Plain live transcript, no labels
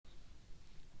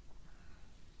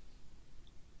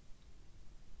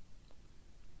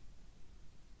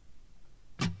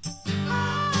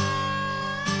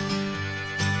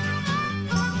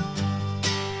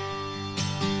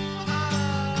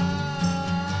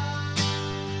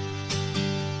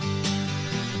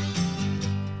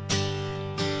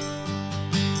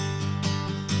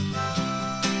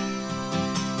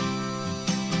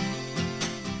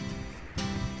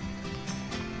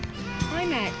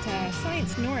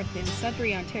north in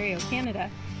Sudbury, Ontario, Canada.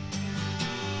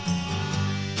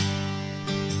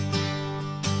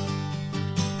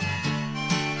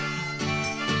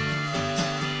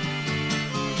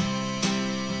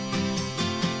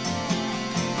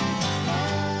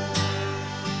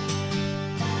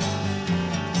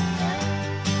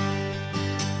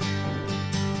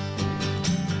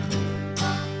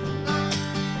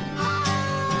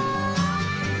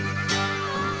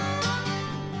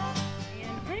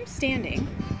 Standing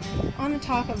on the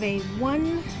top of a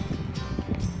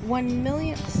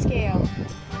 1/1,000,000th scale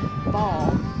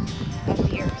ball of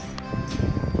the Earth,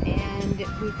 and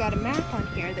we've got a map on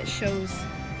here that shows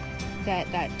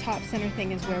that that top center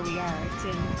thing is where we are. It's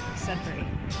in Sudbury.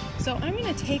 So I'm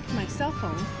going to take my cell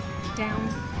phone down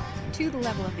to the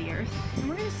level of the Earth, and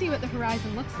we're going to see what the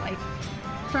horizon looks like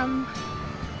from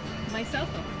my cell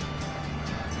phone.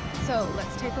 So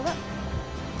let's take a look.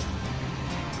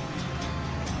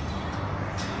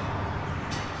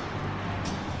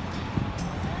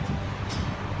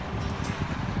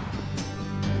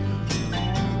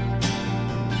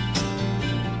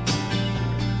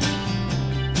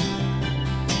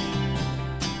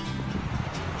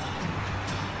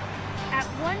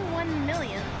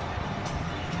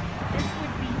 This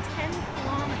would be 10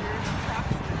 kilometers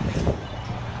approximately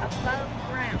above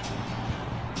ground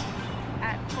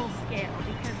at full scale,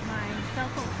 because my cell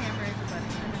phone camera is about a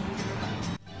centimeter above.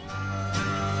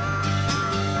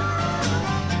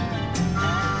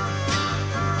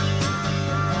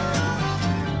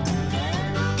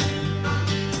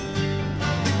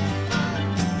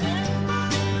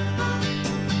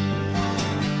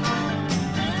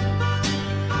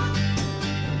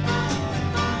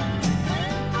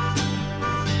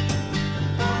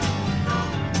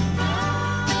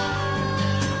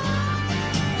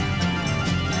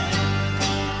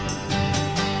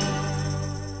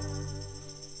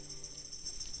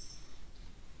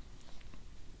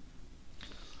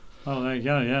 Oh, there you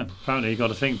go, yeah. Apparently you've got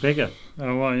to think bigger.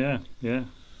 Oh, well, yeah, yeah.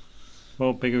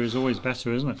 Well, bigger is always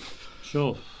better, isn't it?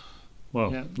 Sure.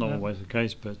 Well, Yeah, not yeah. always the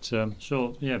case, but...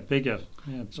 Sure, yeah, bigger.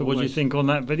 Yeah, so what do you think on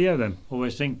that video, then?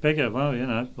 Always think bigger. Well, you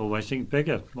know, always think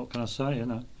bigger. What can I say, you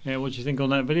know? Yeah, what do you think on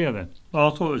that video, then? Well,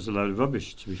 I thought it was a load of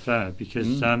rubbish, to be fair,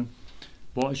 because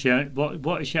what is she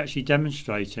actually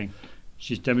demonstrating?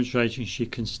 She's demonstrating she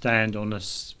can stand on a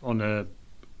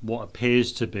what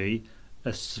appears to be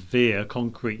a sphere,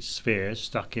 concrete sphere,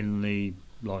 stuck in the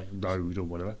road or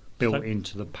whatever, built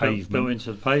into the pavement. Built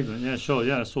into the pavement, yeah, sure,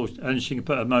 yeah. And she can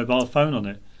put a mobile phone on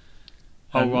it.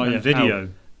 And yeah, video.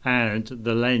 And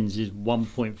the lens is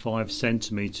 1.5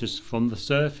 centimeters from the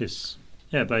surface.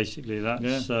 Yeah, basically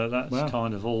that's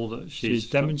kind of all that she's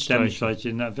demonstrated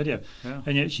in that video. Yeah.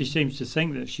 And yet she seems to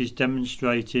think that she's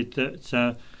demonstrated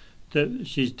that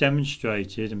she's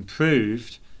demonstrated and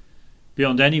proved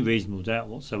beyond any reasonable doubt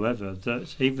whatsoever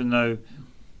that even though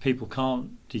people can't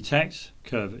detect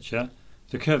curvature,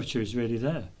 the curvature is really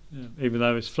there. Yeah. Even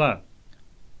though it's flat.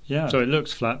 Yeah. So it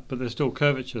looks flat, but there's still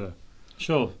curvature there.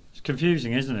 Sure. It's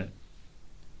confusing, isn't it?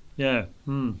 Yeah.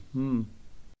 You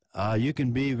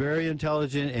can be very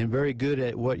intelligent and very good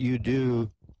at what you do,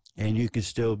 and you can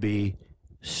still be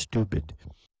stupid.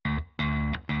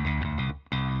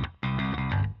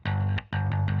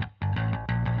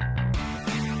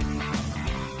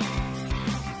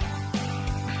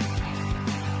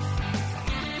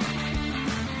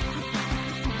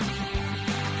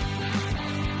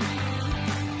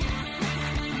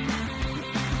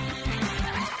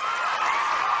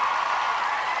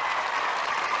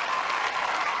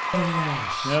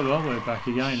 Yeah, well, we're back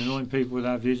again, annoying people with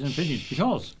our views and opinions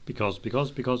because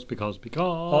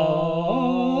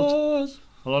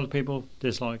a lot of people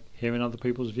dislike hearing other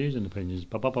people's views and opinions.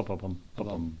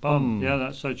 Yeah,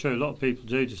 that's so true. A lot of people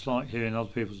do dislike hearing other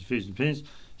people's views and opinions,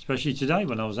 especially today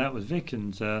when I was out with Vic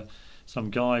and some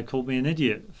guy called me an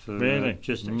idiot for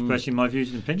just expressing my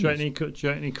views and opinions. Do you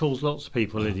reckon he calls lots of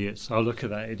people idiots? I'll look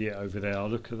at that idiot over there. I'll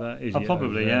look at that idiot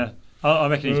probably, over there. yeah. I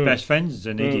reckon his best friend's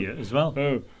an idiot as well.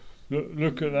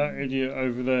 Look at that idiot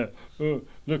over there.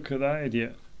 Look at that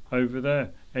idiot over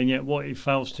there. And yet what he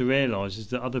fails to realise is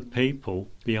that other people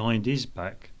behind his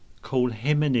back call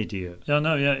him an idiot. Yeah,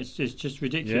 no, yeah, it's just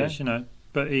ridiculous, you know.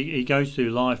 But he goes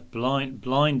through life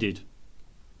blinded.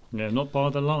 Yeah, not by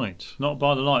the light. Not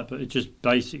by the light, but it's just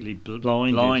basically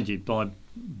blinded by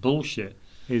bullshit.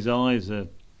 His eyes are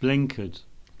blinkered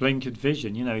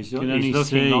Vision, you know, he's only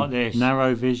looking like this.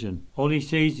 Narrow vision. All he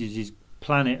sees is his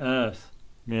planet Earth.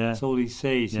 Yeah. That's all he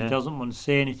sees. Yeah. He doesn't want to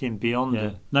see anything beyond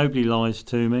it. Nobody lies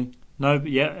to me. No,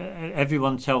 but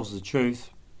everyone tells the truth.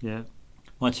 Yeah.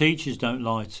 My teachers don't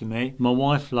lie to me. My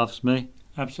wife loves me.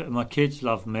 Absolutely. My kids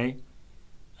love me.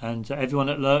 and everyone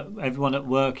at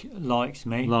work likes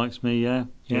me. Likes me, yeah.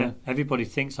 Everybody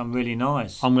thinks I'm really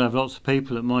nice. I'm going to have lots of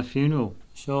people at my funeral.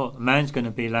 Sure. A man's going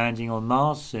to be landing on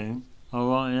Mars soon.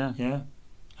 Oh, right, yeah. Yeah.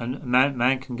 And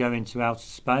man can go into outer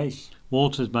space.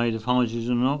 Water's made of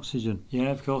hydrogen and oxygen.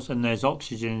 Yeah, of course. And there's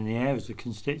oxygen in the air as a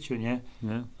constituent, yeah.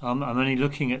 Yeah. I'm only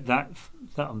looking at that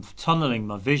I'm tunnelling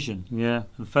my vision. Yeah.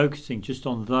 And focusing just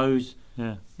on those.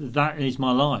 Yeah. That is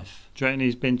my life. Do you reckon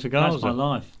he's been to Gaza? That's my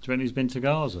life. Do you reckon he's been to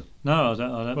Gaza? No, I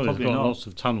don't Well, probably they've got not. lots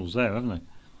of tunnels there, haven't they?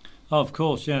 Oh, of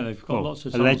course, yeah, they've got lots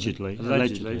of allegedly,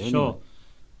 sure.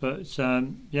 But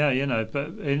yeah, you know,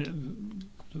 but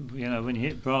when you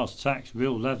hit brass tacks,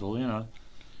 real level, you know,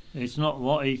 it's not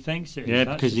what he thinks it is. Yeah,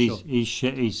 because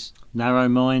he's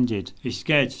narrow-minded. He's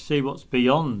scared to see what's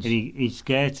beyond. And he's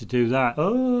scared to do that.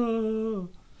 Oh,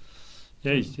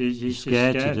 yeah, he's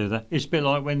scared to do that. It's a bit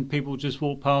like when people just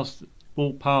walk past a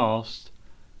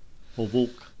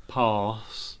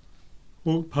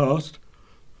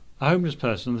homeless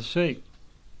person on the street.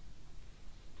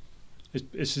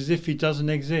 It's as if he doesn't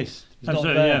exist. He's not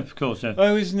there. Yeah, of course. Yeah.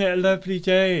 Oh, isn't it a lovely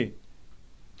day?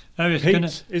 Oh,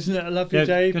 Isn't it a lovely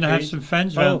day? Going to have some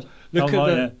friends round. Look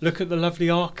at the lovely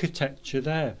architecture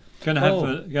there. Going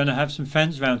to have some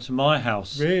friends round to my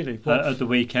house. Really? At the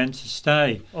weekend to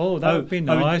stay. Oh, that would be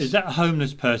nice. Is that a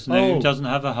homeless person who doesn't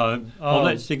have a home? Oh,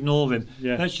 let's ignore him.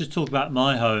 Yeah. Let's just talk about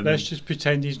my home. Let's just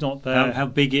pretend he's not there. How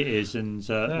big it is and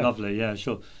lovely. Yeah,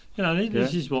 sure. You know,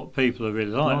 this is what people are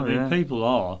really like. Oh, I mean, people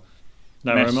are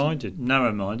narrow-minded.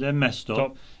 They're messed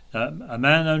up. A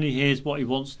man only hears what he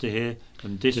wants to hear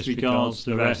and disregards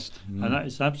the rest. Mm. And that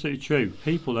is absolutely true.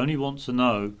 People only want to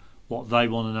know what they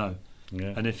want to know.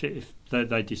 Yeah. And if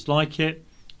they dislike it,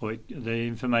 or the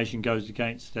information goes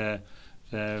against their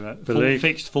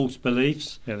fixed false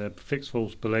beliefs, their fixed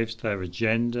false beliefs, their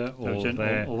agenda, or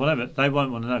whatever, they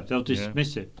won't want to know. They'll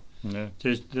dismiss it. Yeah.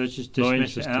 They'll just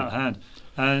dismiss it out of hand.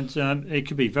 And it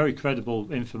could be very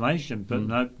credible information, but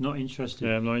no, not interested.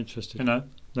 Yeah, I'm not interested. You know,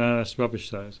 no, that's rubbish.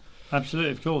 That is.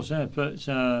 Absolutely, of course. Yeah, but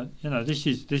you know, this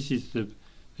is the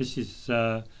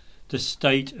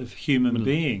state of human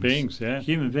beings.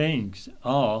 Human beings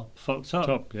are fucked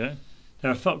up. They're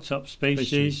a fucked up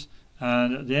species,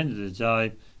 and at the end of the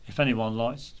day, if anyone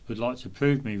would like to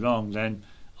prove me wrong, then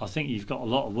I think you've got a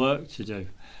lot of work to do.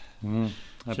 Absolutely,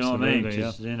 do you know what I mean?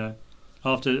 'Cause, you know,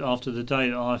 after the day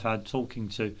that I've had talking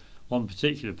to one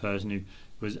particular person who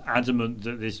was adamant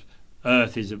that this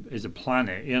Earth is a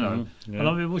planet, you know, and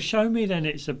I mean, well, show me then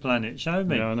it's a planet. Show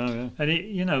me. Yeah, I know. Yeah. And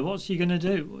you know, what's he going to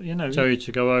do? You know, tell you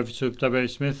to go over to W.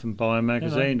 Smith and buy a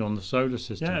magazine on the solar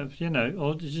system. Yeah, you know,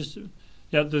 or just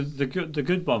the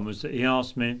good one was that he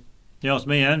asked me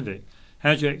and Vic,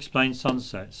 how do you explain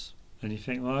sunsets? And you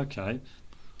think, well, okay.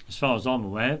 As far as I'm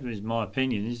aware, my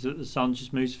opinion is that the sun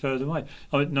just moves further away.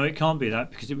 Oh, no, it can't be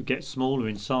that because it would get smaller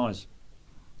in size.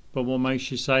 But what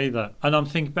makes you say that? And I'm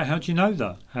thinking, but how do you know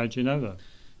that? How do you know that?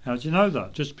 How do you know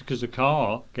that? Just because a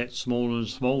car gets smaller and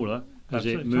smaller as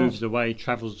it moves away,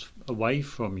 travels away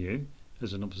from you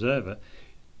as an observer,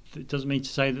 it doesn't mean to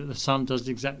say that the sun does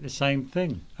exactly the same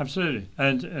thing. Absolutely.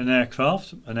 And an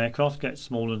aircraft gets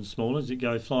smaller and smaller as it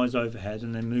flies overhead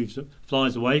and then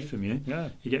flies away from you. Yeah.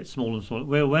 It gets smaller and smaller.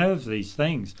 We're aware of these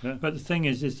things. Yeah. But the thing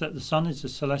is that the sun is a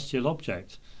celestial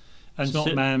object. And it's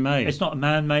not man-made. It's not a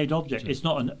man-made object. It's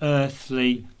not an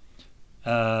earthly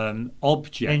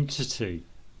object. Entity.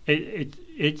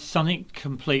 It's something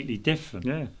completely different.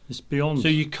 Yeah, it's beyond. So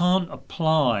you can't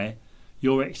apply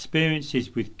your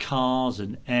experiences with cars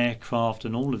and aircraft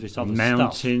and all of this other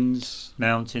mountains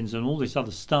and all this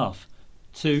other stuff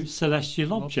to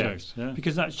celestial objects, yeah.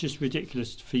 Because that's just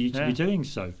ridiculous for you to be doing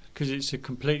so. Because it's a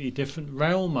completely different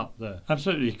realm up there.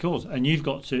 Absolutely, of course. And you've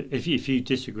got to, if you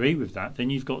disagree with that, then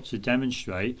you've got to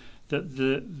demonstrate that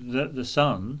the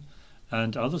sun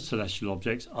and other celestial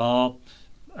objects are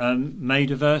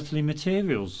made of earthly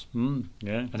materials.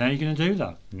 Yeah. And how are you going to do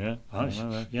that? Yeah.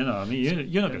 You know, I mean,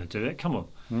 you're not going to do it. Come on.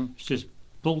 It's just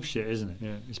bullshit, isn't it?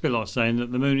 Yeah. It's a bit like saying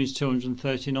that the moon is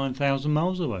 239,000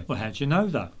 miles away. Well, how do you know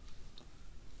that?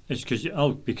 It's because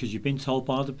you've been told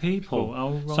by other people.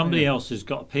 Oh, right. Somebody else has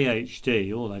got a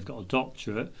PhD, or they've got a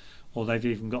doctorate, or they've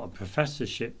even got a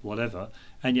professorship, whatever,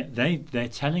 and yet they're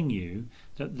telling you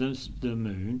that the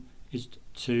moon is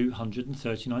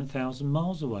 239,000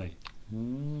 miles away.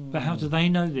 But how do they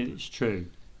know that it's true?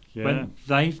 Yeah. When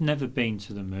they've never been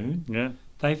to the moon. Yeah.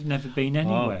 They've never been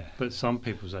anywhere. But some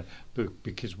people say,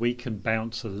 because we can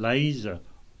bounce a laser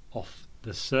off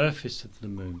the surface of the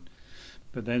moon.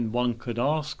 But then one could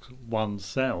ask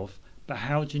oneself, but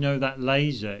how do you know that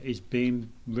laser is being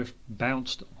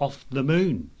bounced off the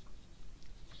moon?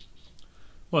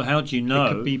 Well, how do you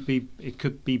know? It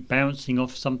could be bouncing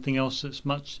off something else that's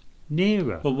much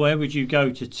nearer. Well, where would you go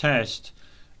to test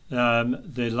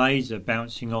the laser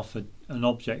bouncing off an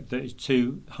object that is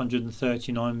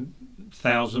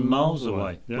 239,000 miles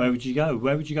away? Yeah. Where would you go?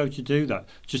 Where would you go to do that?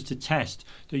 Just to test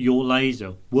that your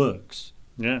laser works.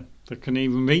 Yeah, that can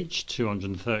even reach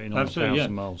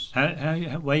 239,000 miles. How,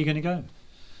 where are you going to go?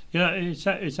 You know, it's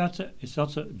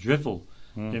utter drivel.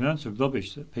 The amount of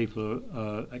rubbish that people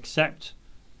accept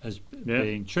as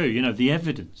being true. You know, the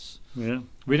evidence. Yeah.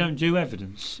 We don't do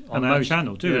evidence on our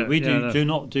channel, do we? We do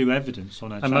not do evidence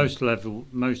on our channel. And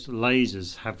most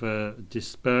lasers have a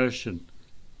dispersion.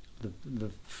 The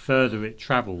further it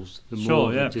travels, the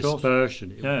more the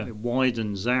dispersion. It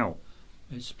widens out.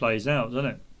 It splays out, doesn't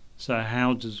it? So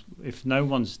if no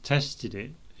one's tested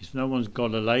it, if no one's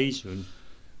got a laser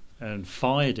and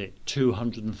fired it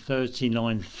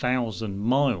 239,000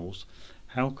 miles,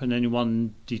 how can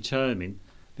anyone determine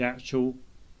the actual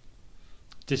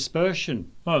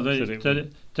dispersion? Well,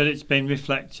 that it's been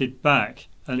reflected back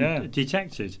and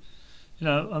detected. You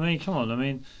know, I mean, come on. I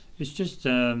mean, it's just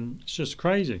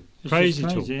crazy. Crazy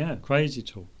talk. Yeah. Crazy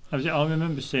talk. I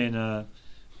remember seeing a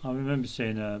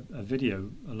video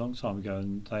a long time ago,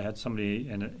 and they had somebody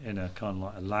in a kind of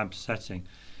like a lab setting,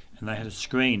 and they had a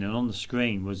screen, and on the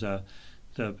screen was a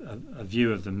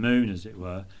view of the moon, as it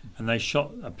were, and they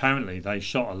shot a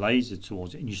laser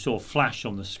towards it, and you saw a flash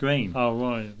on the screen. Oh,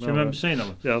 right. Do you remember seeing that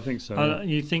one? Yeah, I think so.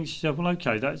 You think to yourself, well,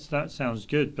 okay, that sounds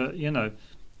good, but you know,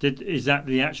 is that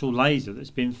the actual laser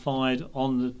that's been fired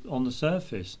on the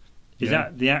surface? Is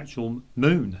that the actual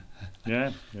moon?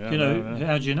 Yeah. You know,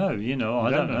 how do you know? You know,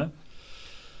 I don't know.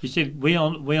 You see, we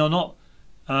are not.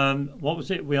 What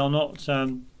was it? We are not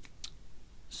science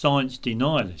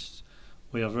denialists.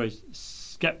 We are very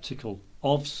skeptical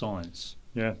of science.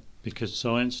 Yeah, because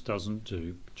science doesn't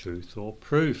do truth or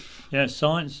proof. Yeah,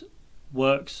 science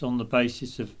works on the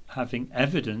basis of having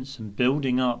evidence and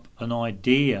building up an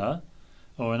idea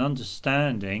or an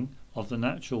understanding of the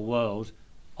natural world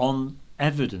on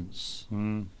evidence.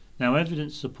 Now,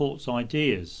 evidence supports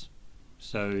ideas.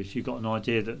 So if you've got an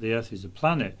idea that the Earth is a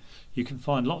planet, you can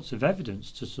find lots of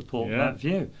evidence to support that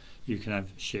view. You can have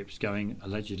ships going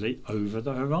allegedly over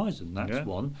the horizon. That's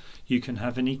one. You can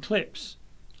have an eclipse.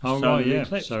 Solar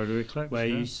eclipse. Where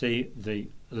you see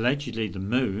allegedly the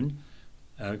moon,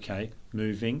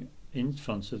 moving in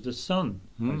front of the sun,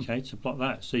 to plot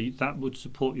that. So that would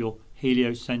support your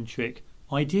heliocentric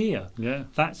idea. Yeah.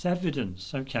 That's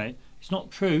evidence, It's not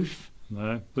proof,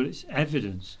 but it's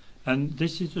evidence. And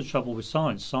this is the trouble with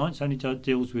science. Science only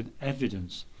deals with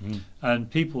evidence. And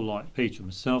people like Peter and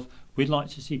myself, we'd like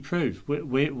to see proof. We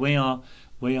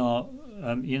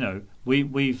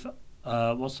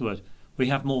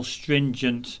have more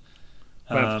stringent.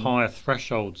 We have higher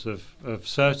thresholds of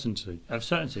certainty. Of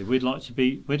certainty. We'd like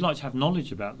to have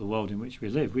knowledge about the world in which we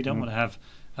live. We don't want to have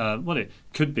it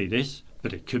could be this,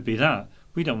 but it could be that.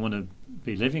 We don't want to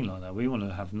be living like that. We want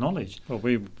to have knowledge. Well,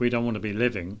 we don't want to be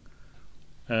living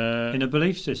in a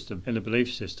belief system. In a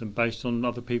belief system based on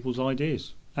other people's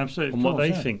ideas. Absolutely. On what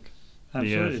they think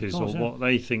the Earth is, or what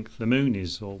they think the moon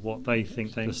is, or what they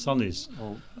think the sun is,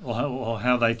 or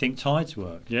how they think tides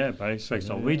work. Yeah,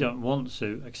 basically. We don't want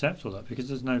to accept all that because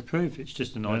there's no proof. It's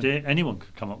just an idea. Anyone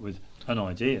could come up with an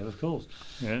idea, of course.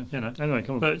 Yeah. You know. Anyway,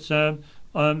 come on. But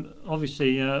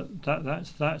obviously,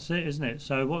 that's it, isn't it?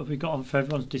 So what have we got on for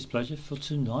everyone's displeasure for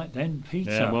tonight, then,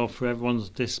 Peter? Yeah. Well, for everyone's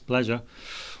displeasure,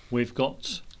 we've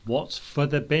got what's for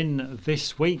the bin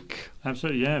this week.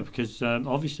 Absolutely, yeah, because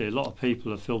obviously a lot of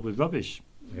people are filled with rubbish.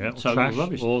 Yeah,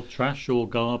 trash or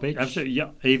garbage. Absolutely, yeah.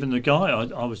 Even the guy,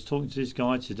 I was talking to this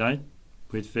guy today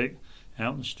with Vic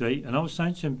out on the street, and I was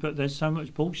saying to him, but there's so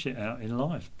much bullshit out in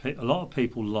life. A lot of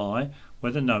people lie,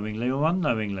 whether knowingly or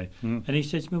unknowingly. And he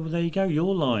said to me, well, there you go,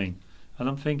 you're lying. And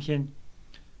I'm thinking,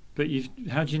 but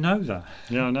how do you know that?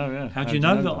 Yeah, I know, yeah. How do you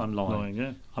know that I'm lying?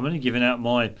 Yeah. I'm only giving out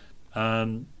my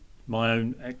own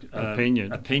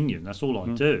opinion. That's all I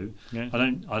do. Yeah.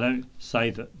 I don't say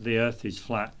that the Earth is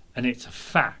flat and it's a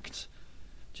fact.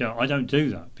 Do you know, I don't do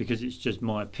that because it's just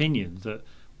my opinion that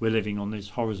we're living on this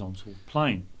horizontal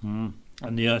plane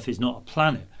and the Earth is not a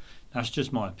planet. That's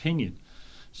just my opinion.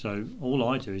 So all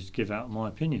I do is give out my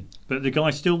opinion. But the guy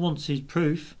still wants his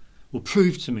proof. Well,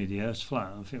 prove to me the Earth's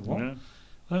flat. I think, what? Yeah.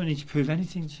 I don't need to prove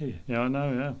anything to you. Yeah, I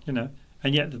know. Yeah. You know.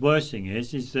 And yet the worst thing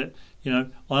is that, you know,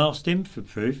 I asked him for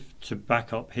proof to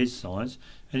back up his science,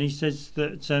 and he says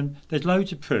that there's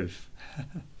loads of proof.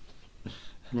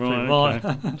 Right.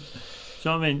 Okay.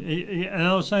 So I mean, and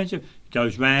I was saying to him, it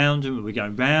goes round and we're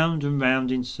going round and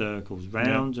round in circles,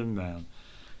 round and round.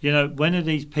 You know, when are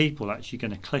these people actually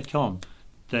going to click on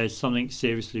there's something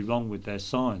seriously wrong with their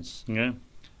science. Yeah.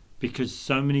 Because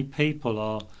so many people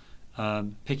are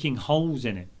picking holes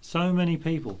in it. So many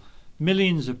people,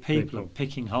 millions of people are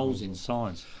picking holes in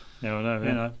science. Yeah, I know. You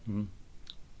Yeah. know,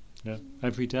 Yeah.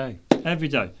 Every day. every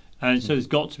day. And so there's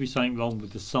got to be something wrong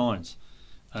with the science.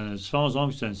 And as far as I'm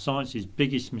concerned, science's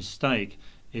biggest mistake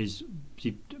is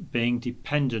being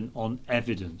dependent on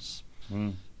evidence.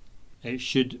 It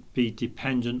should be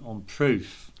dependent on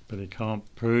proof. But it can't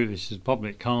prove. This is the problem.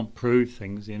 It can't prove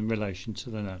things in relation to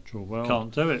the natural world. Can't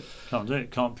do it. Can't do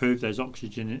it. Can't prove there's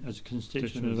oxygen as a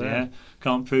constituent of the there. air.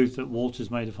 Can't prove that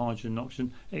water's made of hydrogen and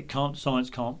oxygen. It can't. Science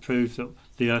can't prove that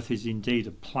the Earth is indeed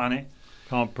a planet.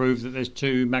 Can't prove that there's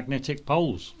two magnetic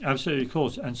poles. Absolutely, of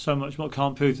course, and so much more.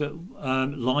 Can't prove that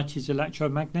light is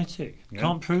electromagnetic. Yeah,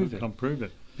 Can't prove it. Can't prove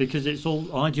it. Because it's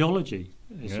all ideology.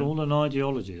 It's all an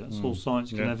ideology. That's all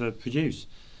science can ever produce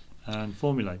and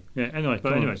formulate. Yeah. Anyway.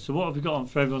 But so what have we got on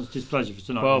for everyone's displeasure for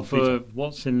tonight? Well, for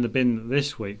what's in the bin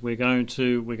this week, we're going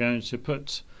to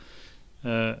put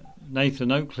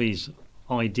Nathan Oakley's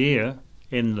idea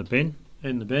in the bin.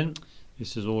 In the bin.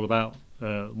 This is all about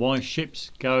why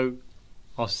ships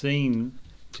are seen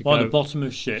to Why go the bottom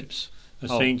of ships are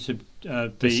seen to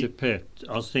disappear.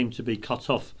 Are seen to be cut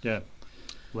off. Yeah.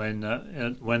 When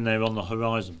they're on the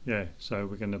horizon. Yeah. So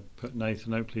we're going to put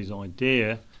Nathan Oakley's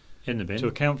idea in the bin. To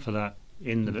account for that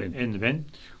in the bin. In the bin.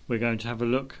 We're going to have a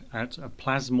look at a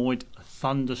Plasmoid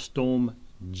Thunderstorm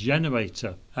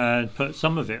generator. And put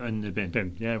some of it in the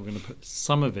bin. Yeah, we're going to put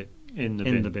some of it in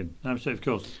the bin. Absolutely, of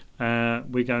course.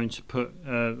 We're going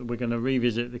to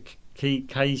revisit the Keigh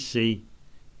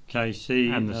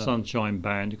and the Sunshine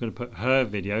Band. We're going to put her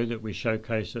video that we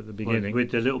showcased at the beginning. With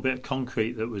the little bit of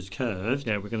concrete that was curved.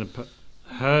 Yeah, we're going to put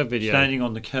her video. Standing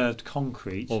on the curved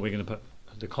concrete. Or we're going to put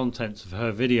the contents of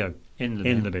her video in the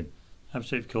bin.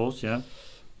 Absolutely, of course, yeah.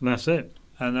 And that's it.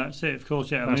 And that's it, of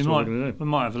course, yeah. That's what we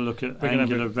might have a look at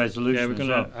angular resolution. Yeah, we're going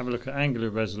to have a look at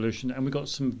angular resolution, and we've got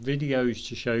some videos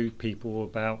to show people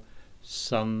about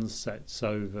sunrises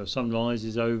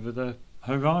over the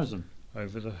horizon.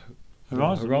 Over the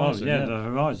horizon, yeah. The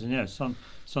horizon, yeah.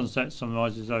 Sunsets,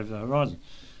 sunrises over the horizon.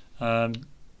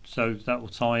 So that will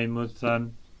tie in with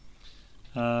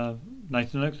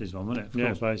Nathan Oakley's one, won't it?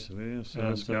 Yeah, basically. Yeah. So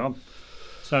let's go on.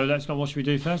 So let's go. What should we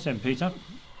do first then, Peter?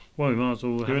 Well, we might as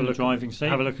well have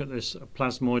a look at this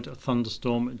Plasmoid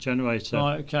Thunderstorm generator.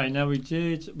 Right, okay. Now we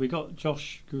got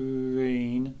Josh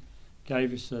Green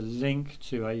gave us a link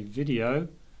to a video.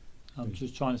 I'm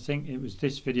just trying to think. It was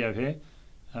this video here.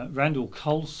 Randall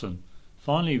Carlson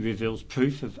finally reveals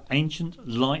proof of ancient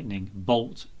lightning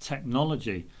bolt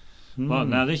technology. Well,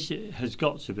 now this has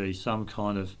got to be some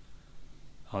kind of,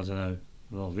 I don't know.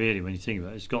 Well, really, when you think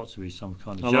about it, it's got to be some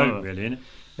kind of joke, really, isn't it?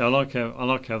 Yeah, I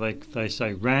like how they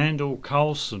say Randall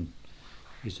Carlson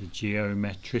is a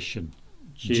geometrician,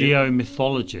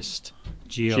 geomythologist,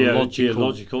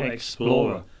 geological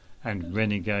explorer, and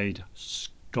renegade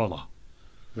scholar.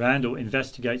 Randall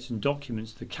investigates and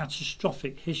documents the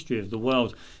catastrophic history of the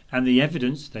world and the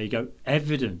evidence. There you go,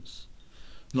 evidence,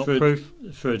 not proof,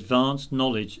 for advanced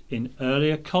knowledge in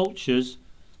earlier cultures.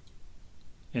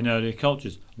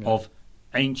 Of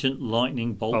ancient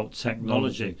lightning bolt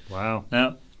technology. Wow!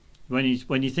 Now, when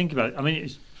you think about it, I mean,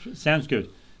 it sounds good.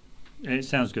 It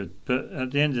sounds good, but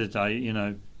at the end of the day,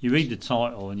 you read the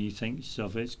title and you think to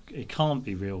yourself, it can't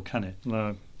be real, can it?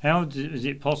 No. How is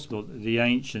it possible that the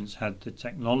ancients had the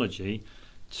technology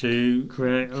to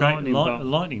create a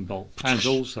lightning bolt? And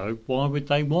also, why would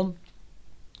they want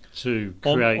to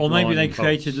create? Or maybe they bolts?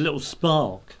 created a little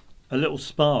spark.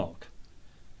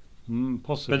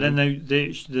 Possibly. But then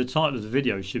the title of the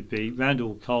video should be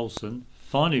Randall Carlson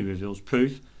finally reveals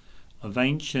proof of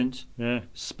ancient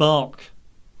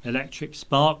electric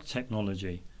spark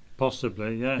technology.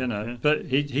 Possibly, yeah. But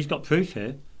he's got proof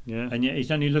here. Yeah. And yet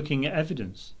he's only looking at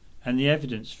evidence, and the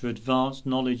evidence for advanced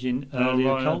knowledge in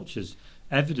earlier cultures.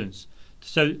 Evidence.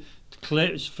 So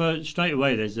straight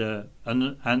away there's an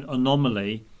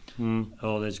anomaly,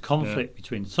 or there's conflict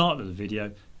between the title of the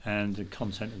video and the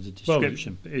content of the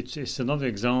description. Well, it's another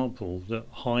example that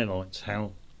highlights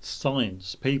how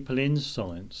people in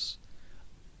science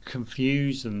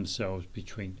confuse themselves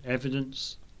between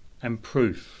evidence and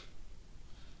proof.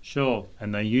 Sure.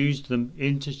 And they use them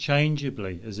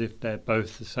interchangeably as if they're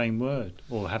both the same word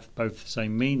or have both the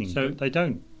same meaning. So but they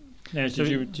don't. Yeah, did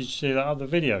you see that other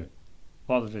video?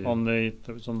 What other video?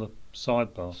 That was on the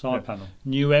sidebar. Side panel.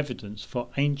 New evidence for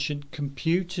ancient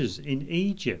computers in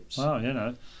Egypt.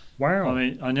 Oh, Wow. I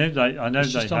mean, I know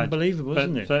it's just unbelievable,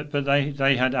 isn't it? But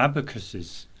they had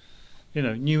abacuses.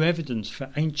 New evidence for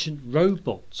ancient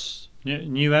robots.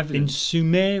 New evidence in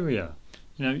Sumeria.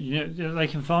 You know, they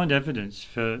can find evidence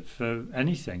for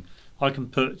anything. I can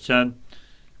put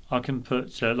I can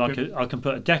put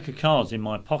a deck of cards in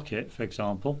my pocket, for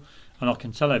example, and I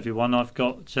can tell everyone I've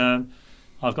got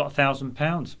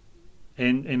 £1,000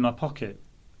 in my pocket,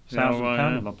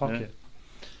 £1,000 in my pocket,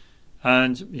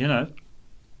 and you know,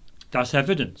 that's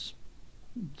evidence.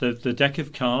 The deck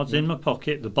of cards in my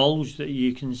pocket, the bulge that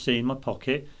you can see in my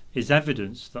pocket, is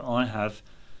evidence that I have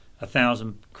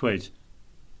 £1,000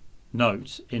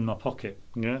 notes in my pocket.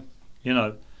 Yeah. You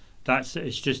know,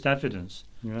 it's just evidence.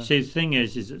 Yeah. See, the thing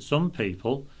is that some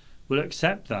people will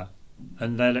accept that,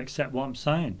 and they'll accept what I'm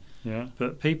saying. Yeah.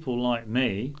 But people like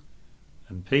me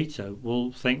and Peter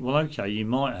will think, well, okay, you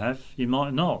might have, you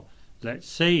might not. Let's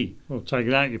see. Well, take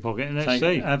it out of your pocket and let's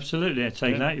see. Absolutely,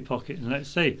 take it out of your pocket and let's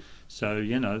see. So,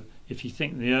 you know, if you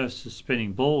think the Earth's a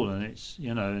spinning ball and it's,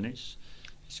 you know, and it's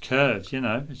curved, you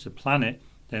know, it's a planet,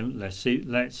 then let's see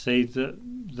that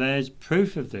there's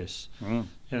proof of this. Mm.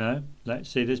 You know, let's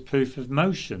see there's proof of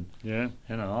motion. Yeah.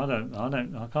 You know,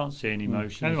 I can't see any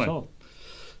motion at all.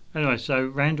 Anyway, so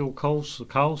Randall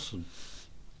Carlson.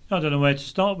 I don't know where to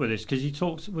start with this because he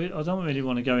talks. I don't really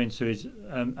want to go into his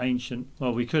ancient.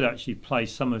 Well, we could actually play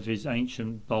some of his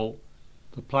ancient bolt.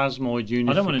 The plasmoid unification.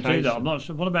 I don't want to do that. I'm not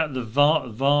sure. What about the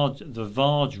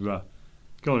Vajra?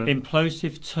 Go on.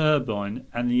 Implosive turbine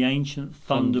and the ancient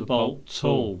thunderbolt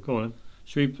tool. Go on.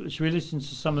 Should we listen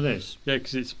to some of this? Yeah,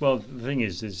 because it's the thing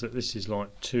is that this is like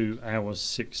 2 hours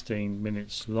 16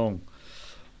 minutes long.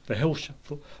 The Hill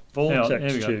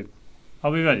vortex tube.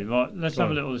 Are we ready? Right, let's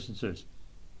have a little listen to this.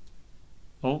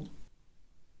 Oh,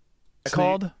 it's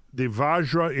called the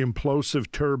Vajra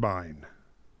implosive turbine.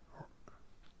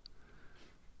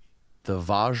 The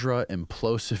Vajra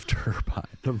implosive turbine.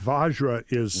 The Vajra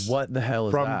is what the hell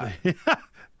is that?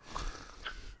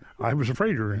 I was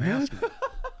afraid you were going to ask me.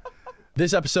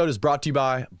 This episode is brought to you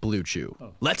by Blue Chew.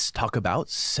 Oh. Let's talk about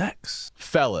sex.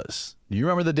 Fellas, do you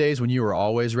remember the days when you were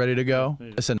always ready to go?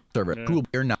 Listen, server, cool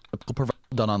beer now,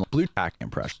 done on Blue Pack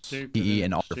impressions. PE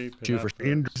and all Chew for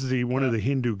Indra's one of the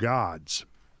Hindu gods.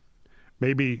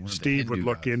 Maybe Steve would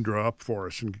look Indra up for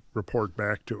us and report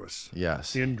back to us.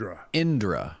 Yes. Indra.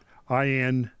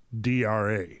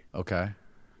 I-N-D-R-A. Okay.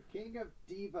 King of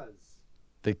Divas.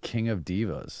 The King of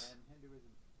Divas.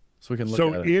 So we can look at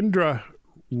it. So Indra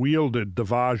wielded the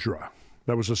Vajra.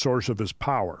 That was the source of his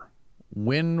power.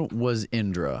 When was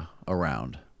Indra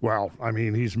around? Well, I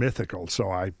mean, he's mythical,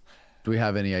 so Do we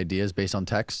have any ideas based on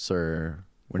texts or?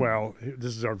 Well,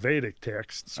 this is our Vedic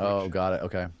texts. Oh, got it.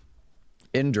 Okay.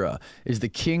 Indra is the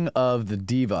king of the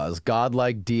Devas,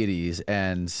 godlike deities,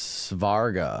 and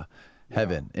Svarga,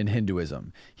 heaven, in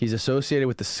Hinduism. He's associated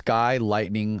with the sky,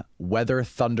 lightning, weather,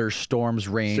 thunder, storms,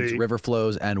 rains, river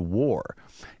flows, and war.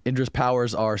 Indra's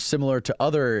powers are similar to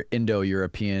other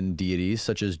Indo-European deities,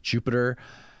 such as Jupiter,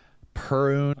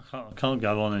 Perun. I can't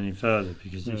go on any further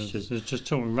because it's just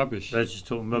talking rubbish. They're just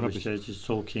talking rubbish. They're just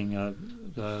talking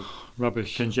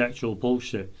rubbish, conjectural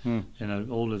bullshit. You know,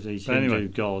 all of these Hindu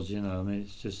gods. You know, I mean,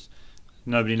 it's just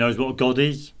nobody knows what a god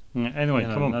is. Anyway,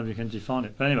 come on, nobody can define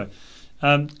it. But anyway,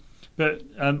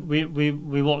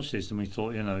 we watched this and we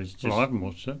thought, you know, it's just. Well, I haven't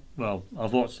watched it. Well,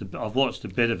 I've watched a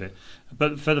bit of it,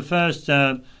 but for the first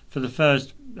I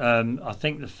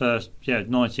think the first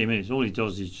 19 minutes, all he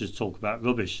does is just talk about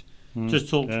rubbish. Just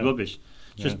talks rubbish.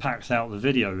 Just packs out the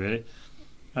video really.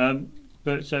 But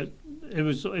it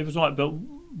was like, but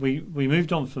we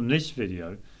moved on from this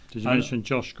video. Did you mention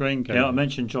Josh Green? Yeah, I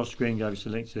mentioned Josh Green gave us a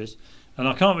link to this, and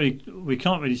we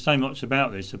can't really say much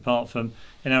about this apart from,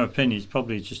 in our opinion, it's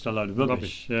probably just a load of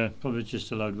rubbish. Probably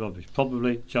just a load of rubbish.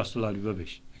 Probably just a load of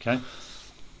rubbish. Okay.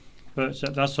 But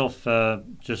that's off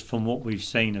just from what we've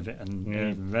seen of it and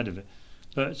even read of it.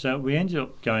 But I ended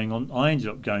up going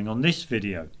on this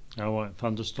video. Oh, right,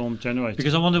 Thunderstorm generator.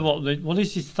 Because I wonder what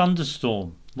is this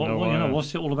thunderstorm?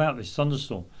 What's it all about, this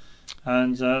thunderstorm?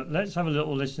 And let's have a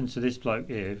little listen to this bloke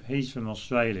here. He's from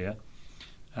Australia,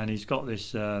 and he's got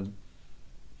this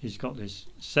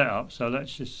set up. So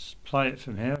let's just play it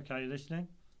from here. Okay, you listening?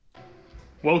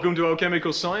 Welcome to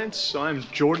Alchemical Science. I'm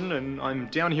Jordan, and I'm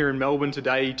down here in Melbourne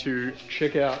today to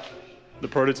check out the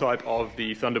prototype of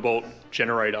the Thunderbolt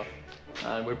generator.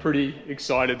 And we're pretty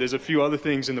excited. There's a few other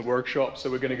things in the workshop,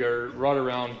 so we're going to go right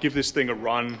around, give this thing a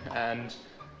run, and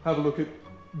have a look at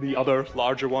the other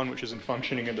larger one, which isn't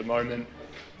functioning at the moment,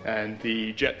 and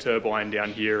the jet turbine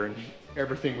down here, and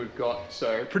everything we've got.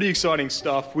 So pretty exciting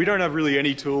stuff. We don't have really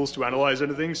any tools to analyze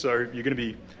anything, so you're going to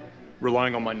be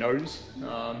relying on my nose.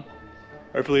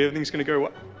 Hopefully everything's going to go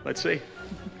well. Let's see.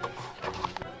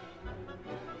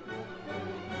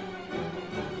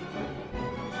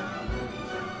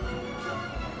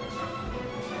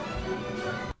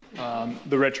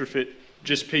 the retrofit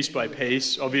just piece by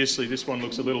piece. Obviously, this one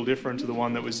looks a little different to the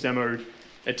one that was demoed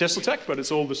at Tesla Tech, but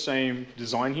it's all the same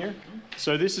design here.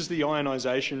 So this is the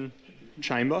ionization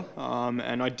chamber,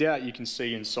 and I doubt you can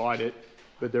see inside it,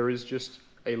 but there is just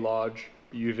a large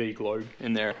UV globe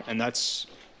in there, and that's,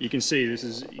 you can see this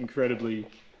is incredibly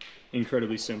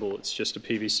simple. It's just a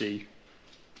PVC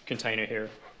container here,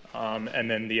 and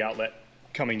then the outlet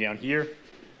coming down here.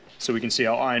 So we can see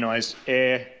our ionized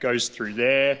air goes through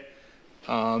there.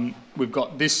 We've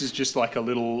got, this is just like a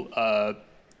little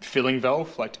filling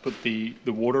valve, like to put the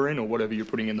water in or whatever you're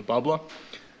putting in the bubbler.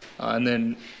 And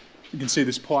then you can see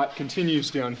this pipe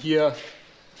continues down here,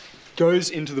 goes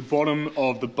into the bottom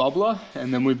of the bubbler,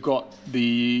 and then we've got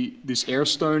this air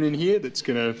stone in here that's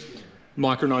going to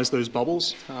micronize those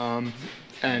bubbles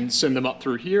and send them up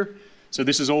through here. So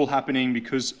this is all happening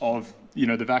because of, you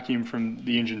know, the vacuum from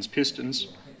the engine's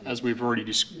pistons, as we've already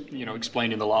just, you know,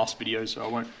 explained in the last video, so I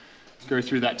won't go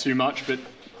through that too much. But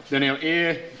then our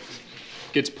air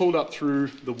gets pulled up through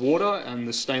the water and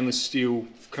the stainless steel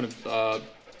kind of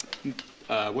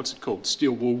what's it called,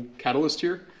 steel wool catalyst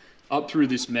here, up through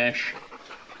this mesh,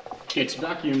 gets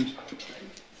vacuumed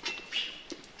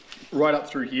right up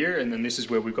through here, and then this is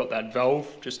where we've got that valve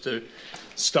just to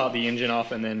start the engine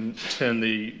up and then turn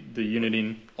the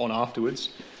unit on afterwards.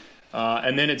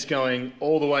 And then it's going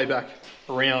all the way back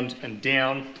around and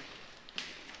down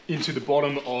into the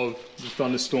bottom of the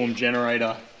Thunderstorm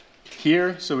generator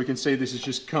here. So we can see this is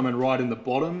just coming right in the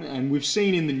bottom, and we've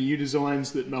seen in the new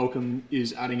designs that Malcolm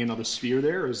is adding another sphere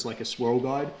there as like a swirl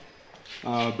guide,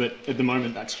 but at the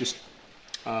moment that's just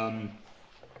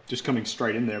coming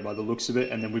straight in there by the looks of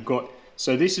it. And then we've got,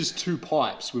 so this is two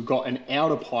pipes. We've got an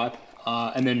outer pipe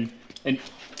and then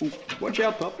watch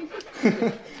out, puppy.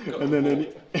 and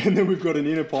then we've got an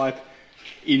inner pipe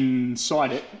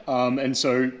inside it, and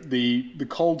so the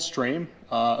cold stream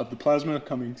of the plasma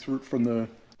coming through from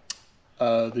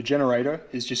the generator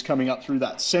is just coming up through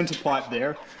that center pipe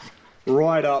there,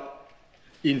 right up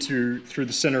through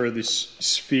the center of this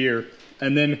sphere.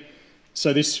 And then,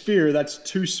 so this sphere, that's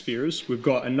two spheres. We've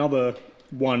got another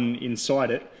one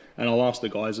inside it, and I'll ask the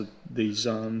guys at these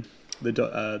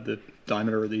the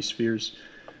diameter of these spheres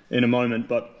in a moment.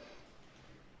 But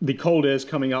the cold air is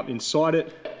coming up inside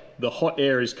it. The hot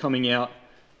air is coming out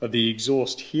of the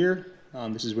exhaust here.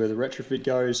 This is where the retrofit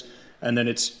goes. And then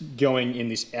it's going in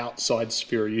this outside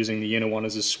sphere using the inner one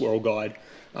as a swirl guide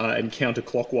and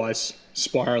counterclockwise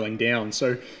spiraling down.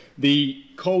 So the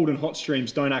cold and hot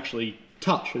streams don't actually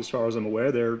touch, as far as I'm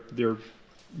aware. They're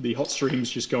the hot stream's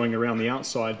just going around the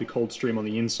outside, the cold stream on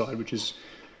the inside, which is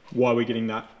why we're getting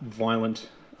that violent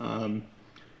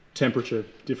temperature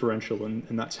differential,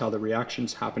 and that's how the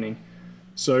reaction's happening.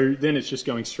 So then it's just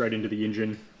going straight into the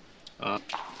engine.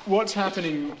 What's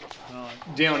happening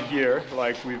down here,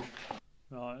 like we've...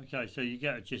 Right, okay, so you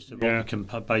get a gist of all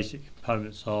the basic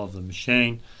components of the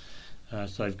machine.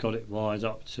 So they've got it wired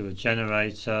up to a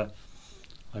generator,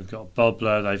 they've got a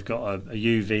bubbler, they've got a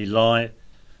UV light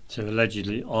to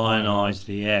allegedly ionize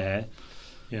the air,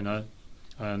 you know,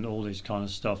 and all this kind of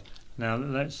stuff. Now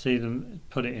let's see them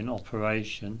put it in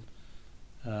operation.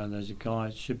 There's a guy,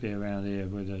 it should be around here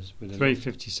with us. With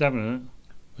 357, isn't it?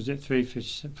 Was it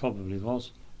 357? Probably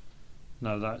was.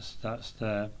 No, that's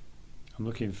there. I'm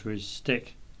looking for his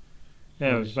stick.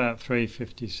 Yeah, it was about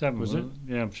 357. Was it?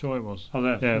 Yeah, I'm sure it was. Oh,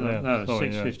 there. Yeah, no,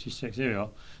 656. Here we are.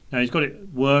 Now he's got it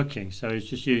working, so he's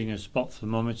just using a spot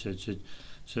thermometer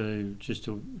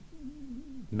to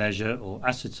measure or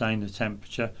ascertain the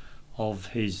temperature of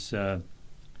his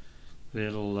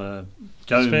little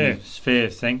dome sphere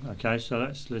thing. Okay, so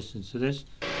let's listen to this.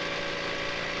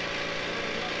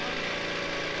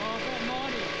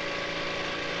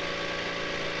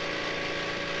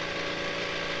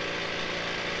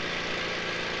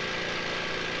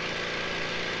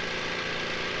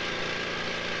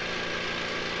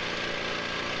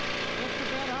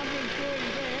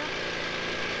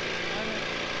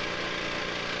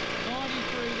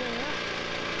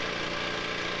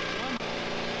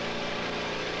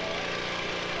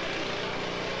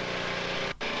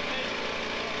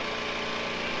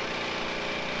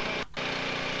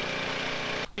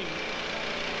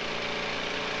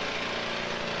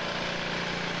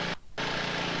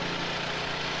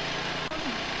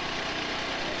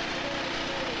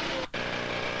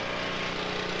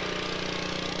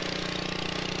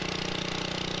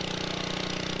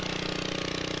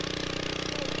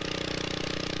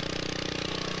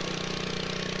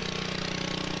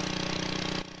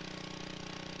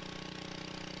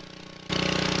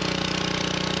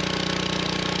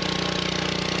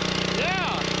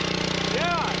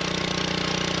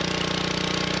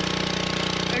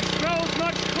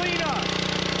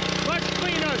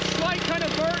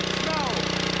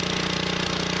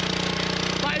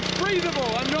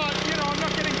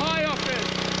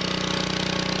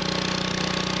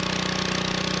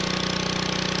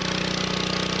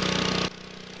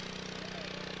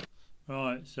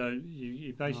 So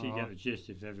you basically get the gist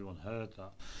if everyone heard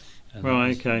that. And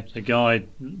Right, okay. The guy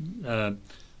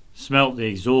smelt the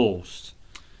exhaust,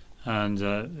 and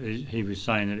he was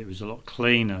saying that it was a lot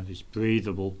cleaner, it's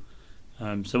breathable.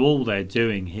 So all they're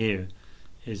doing here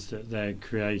is that they're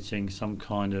creating some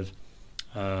kind of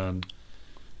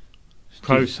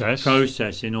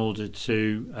process in order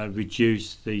to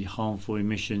reduce the harmful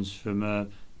emissions from a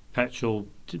petrol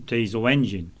diesel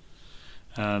engine.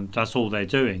 That's all they're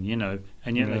doing, you know,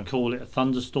 and yet they call it a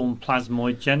Thunderstorm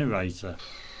plasmoid generator.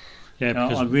 Yeah, now,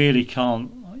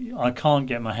 I can't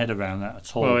get my head around that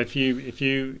at all. Well, if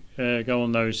you go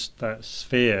on that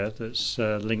sphere that's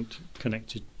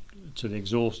connected to the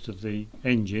exhaust of the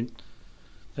engine,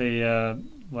 the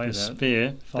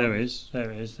sphere,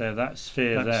 that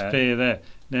sphere there.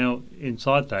 Now,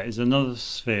 inside that is another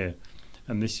sphere,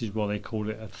 and this is why they call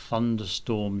it a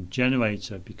thunderstorm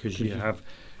generator, because you have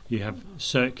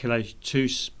two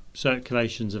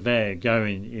circulations of air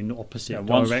going in opposite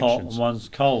directions. One's hot and one's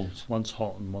cold. One's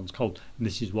hot and one's cold, and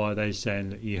this is why they're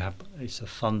saying that it's a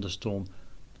thunderstorm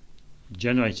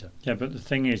generator. Yeah, but the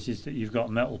thing is that you've got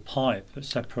a metal pipe that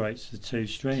separates the two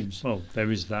streams. Well, there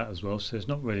is that as well. So it's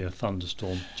not really a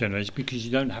thunderstorm generator because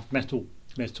you don't have metal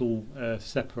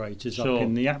separators up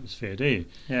in the atmosphere, do you?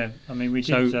 Yeah, I mean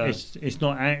it's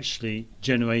not actually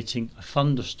generating a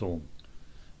thunderstorm.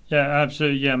 Yeah,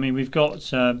 absolutely. Yeah, I mean we've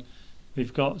got I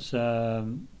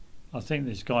think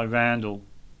this guy Randall,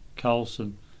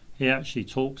 Carlson, he actually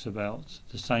talks about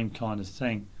the same kind of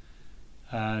thing.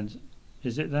 And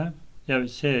is it there? Yeah,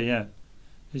 it's here. Yeah,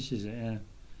 this is it. Yeah,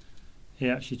 he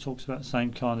actually talks about the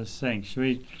same kind of thing. Should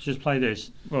we just play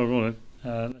this? Well, Roland,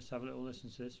 let's have a little listen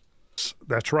to this.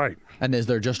 That's right. And is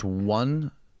there just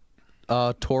one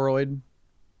toroid? Is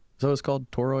that what it's called?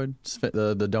 Toroid?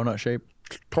 The donut shape?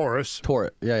 Torus.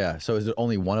 Yeah. So is there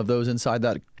only one of those inside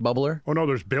that bubbler? Oh, no,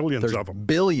 there's billions of them.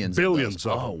 Billions of them.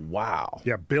 Oh, wow.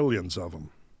 Yeah, billions of them.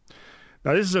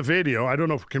 Now, this is a video. I don't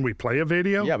know, can we play a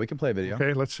video? Yeah, we can play a video.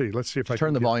 Okay, let's see if I can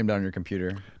turn the volume down on your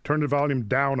computer. Turn the volume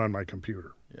down on my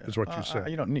computer, is what you said.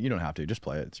 You don't have to. Just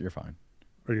play it. You're fine.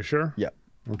 Are you sure? Yeah.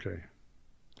 Okay.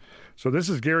 So this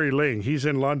is Gary Ling. He's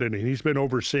in London, and he's been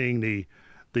overseeing the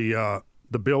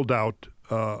build out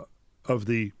of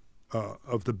the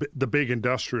big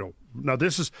industrial. Now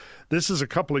this is a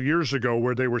couple of years ago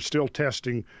where they were still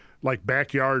testing like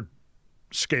backyard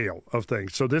scale of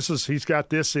things. So he's got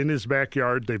this in his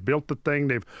backyard. They've built the thing.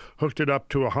 They've hooked it up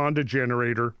to a Honda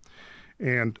generator,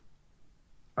 and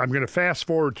I'm going to fast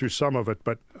forward through some of it,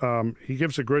 but he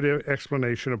gives a good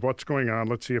explanation of what's going on.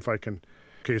 Let's see if I can.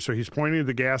 Okay, so he's pointing to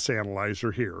the gas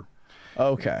analyzer here.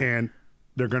 Okay. And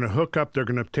they're going to hook up, they're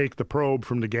going to take the probe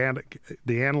from the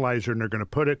analyzer, and they're going to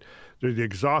put it, the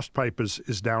exhaust pipe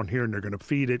is down here, and they're going to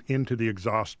feed it into the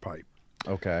exhaust pipe.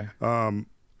 Okay.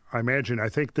 I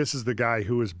think this is the guy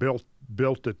who has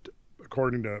built it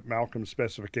according to Malcolm's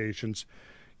specifications.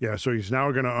 Yeah, so he's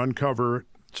now going to uncover,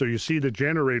 so you see the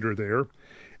generator there.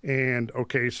 And,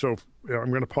 okay, so I'm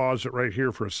going to pause it right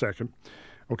here for a second.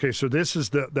 Okay, so this is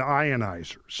the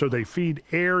ionizer. So they feed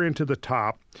air into the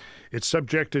top. It's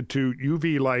subjected to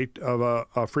UV light of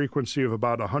a frequency of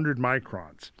about 100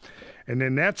 microns. And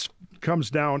then that comes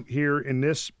down here in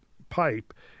this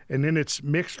pipe, and then it's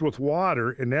mixed with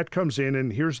water, and that comes in,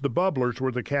 and here's the bubblers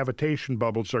where the cavitation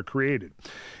bubbles are created.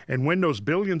 And when those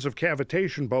billions of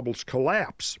cavitation bubbles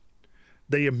collapse,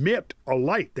 they emit a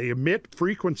light. They emit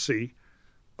frequency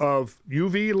of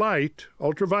UV light,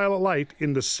 ultraviolet light,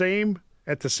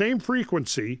 at the same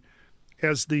frequency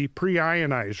as the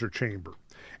pre-ionizer chamber.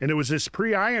 And it was this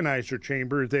pre-ionizer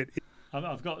chamber that...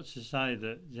 I've got to say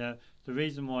that the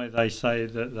reason why they say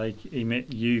that they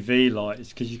emit UV light is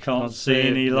because you can't see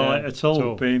any light at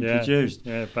all being produced.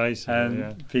 Yeah,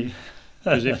 basically,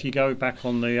 because if you go back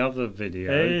on the other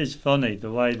video... It is funny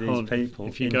the way these people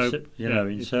interpret.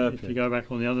 If you go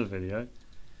back on the other video,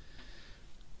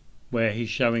 where he's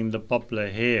showing the bubbler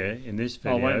here in this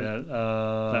video. Oh, wait a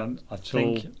minute. I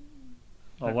think...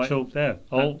 Chalk there.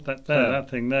 That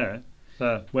thing there.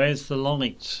 Where's the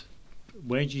light?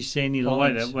 Where do you see any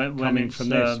light coming from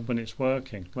this when it's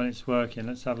working? When it's working,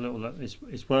 let's have a little look.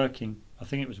 It's working. I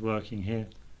think it was working here.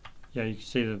 Yeah, you can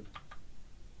see the...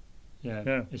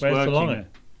 Yeah. It's Where's working. the light?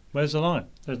 Where's the light?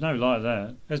 There's no light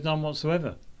there. There's none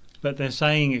whatsoever. But they're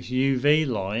saying it's UV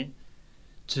light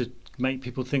to make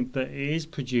people think that it is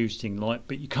producing light,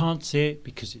 but you can't see it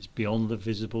because it's beyond the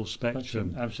visible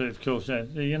spectrum. Absolutely, of course. Yeah.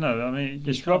 You know, I mean,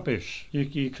 it's rubbish.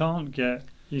 You can't get...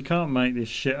 You can't make this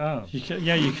shit up. You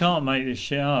can't make this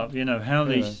shit up. You know how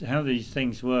these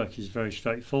things work is very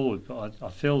straightforward. But I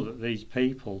feel that these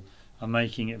people are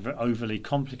making it overly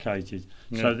complicated,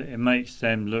 so that it makes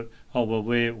them look, oh well,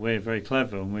 we're very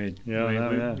clever and we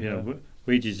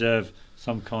deserve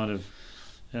some kind of,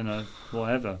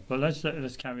 whatever. But let's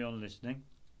carry on listening.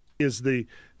 Is the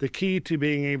key to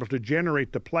being able to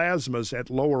generate the plasmas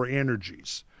at lower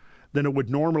energies than it would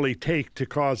normally take to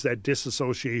cause that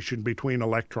disassociation between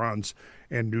electrons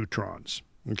and neutrons.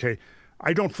 Okay,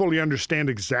 I don't fully understand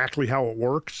exactly how it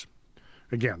works.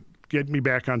 Again, get me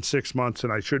back on 6 months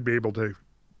and I should be able to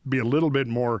be a little bit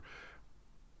more,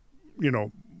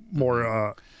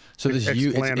 so this it's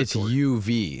explanatory.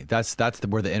 UV. That's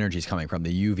where the energy is coming from.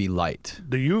 The UV light.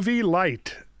 The UV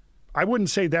light, I wouldn't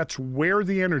say that's where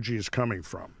the energy is coming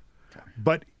from,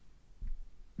 but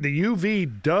the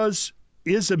UV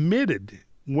is emitted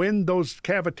when those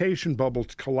cavitation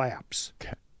bubbles collapse.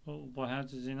 Well, how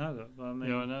does he know that? I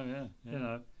mean, I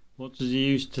know. What does he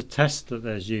use to test that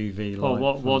there's UV light?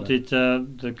 Well, what did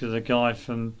the guy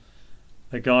from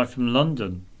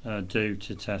London do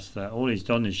to test that? All he's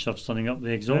done is shove something up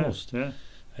the exhaust. A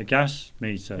gas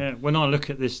meter. Yeah. When I look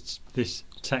at this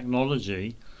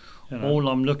technology, all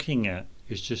I'm looking at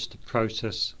is just the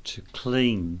process to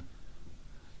clean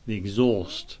the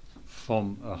exhaust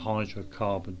from a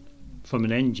hydrocarbon, from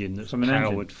an engine that's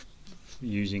powered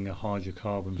using a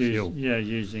hydrocarbon fuel. Yeah,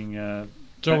 using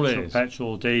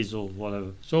petrol, diesel, whatever.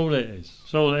 That's all it is.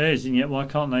 That's all it is, and yet why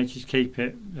can't they just keep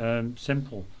it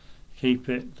simple? Keep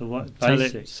it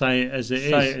basic. Say it as it is.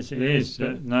 Say it as it is.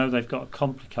 But no, they've got to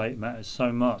complicate matters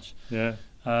so much. Yeah.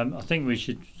 I think we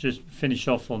should just finish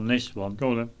off on this one.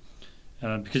 Go on then.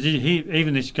 Because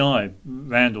even this guy,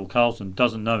 Randall Carlson,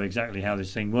 doesn't know exactly how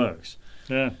this thing works.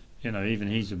 Yeah. Even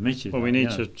he's admitted. Well, we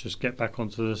need to just get back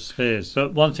onto the spheres.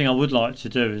 But one thing I would like to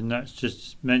do, and that's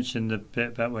just mention the bit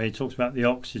about where he talks about the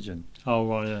oxygen. Oh,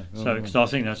 right, yeah. So, because I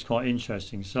think that's quite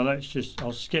interesting. So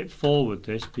I'll skip forward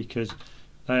this because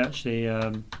they actually,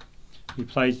 he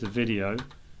plays the video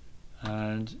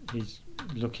and he's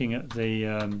looking at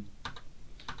the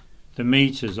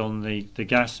meters on the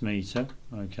gas meter.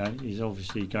 Okay, he's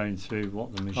obviously going through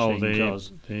what the machine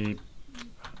does. The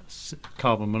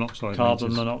carbon monoxide.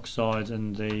 Monoxide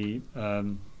and the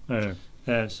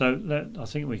So I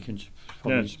think we can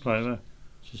probably just play it there.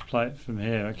 Just play it from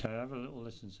here. Okay, have a little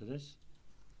listen to this.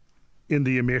 In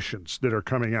the emissions that are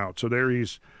coming out. So there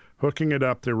he's hooking it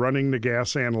up. They're running the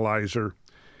gas analyzer.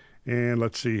 And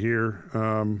let's see here.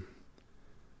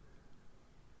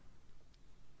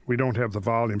 We don't have the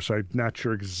volume, so I'm not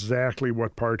sure exactly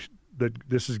what part.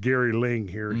 This is Gary Ling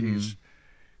here. Mm-hmm.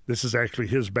 This is actually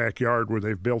his backyard where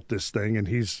they've built this thing, and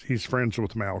he's friends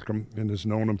with Malcolm and has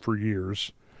known him for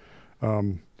years.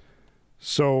 I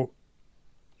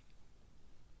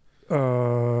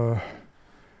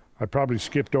probably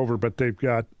skipped over, but they've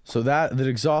got... So the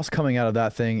exhaust coming out of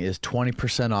that thing is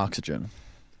 20% oxygen.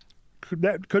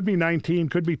 That could be 19,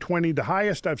 could be 20. The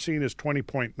highest I've seen is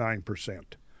 20.9%.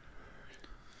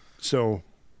 So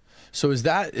is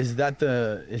that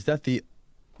the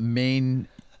main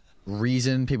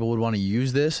reason people would want to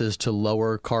use this, is to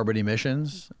lower carbon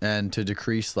emissions and to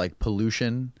decrease like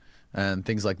pollution and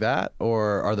things like that?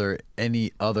 Or are there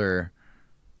any other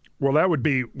that would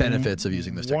be benefits of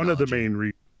using this technology? One of the main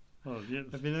reasons. Oh, yeah.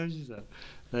 Have you noticed that?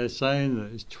 They're saying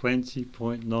that it's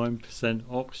 20.9%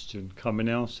 oxygen coming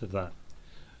out of that.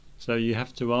 So you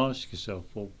have to ask yourself,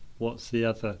 well, what's the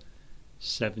other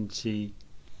 79%,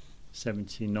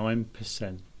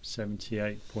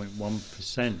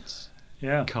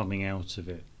 78.1% coming out of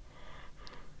it?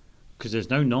 Because there's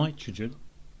no nitrogen.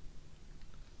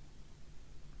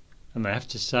 And they have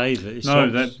to say that it's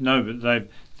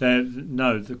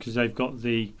because they've got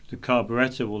the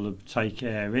carburetor will take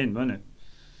air in, won't it?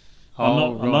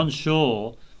 I'm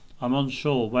unsure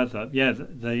whether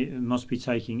they must be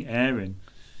taking air in.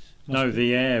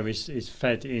 The air is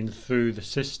fed in through the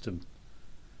system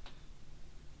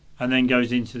and then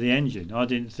goes into the engine. I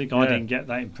didn't get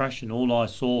that impression. All I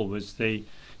saw was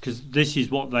because this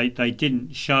is what they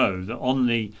didn't show that on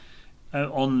the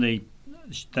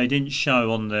they didn't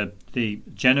show on the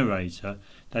generator.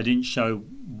 They didn't show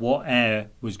what air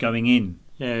was going in.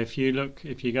 Yeah, if you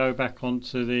go back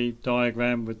onto the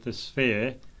diagram with the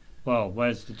sphere. Well,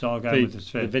 where's the diagram with the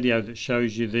sphere? The video that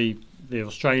shows you the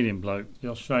Australian bloke. The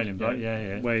Australian bloke,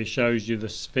 yeah. Where he shows you the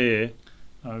sphere.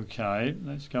 Okay,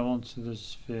 let's go on to the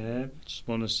sphere. Just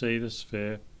want to see the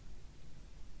sphere.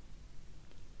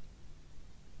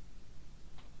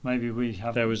 Maybe we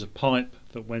have... There was a pipe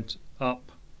that went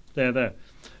up. There.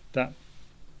 That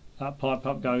pipe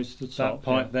up goes to the top. That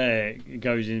pipe there, it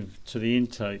goes into the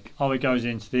intake. Oh, it goes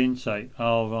into the intake.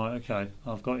 Oh, right, okay.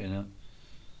 I've got you now.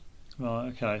 Right,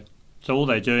 okay. So all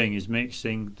they're doing is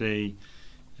mixing the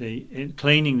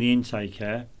cleaning the intake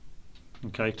air,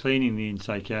 cleaning the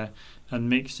intake air, and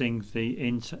mixing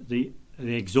the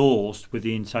exhaust with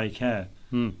the intake air.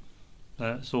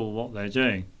 That's all what they're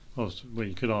doing. Well,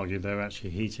 you could argue they're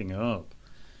actually heating it up.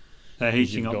 They're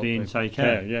heating up the intake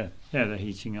air. Yeah. They're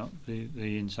heating up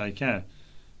the intake air.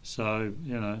 So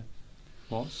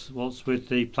what's with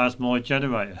the plasmoid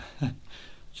generator? Do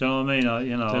you know what I mean?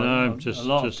 A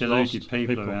lot of deluded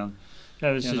people around.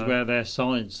 Yeah, this is where their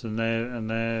science and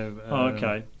their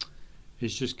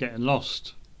it's just getting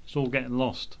lost. It's all getting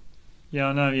lost. Yeah,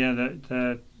 I know. Yeah,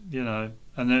 they're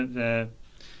and they're.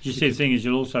 You see, the thing is,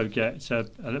 you'll also get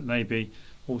maybe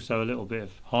also a little bit of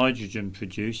hydrogen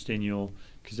produced in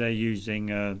because they're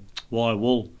using wire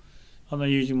wool. Aren't they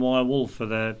using wire wool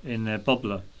in their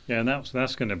bubbler? Yeah, and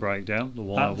that's going to break down. The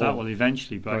wire wool. That will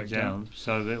eventually break down,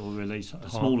 so it will release a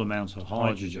small amount of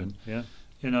hydrogen. Yeah.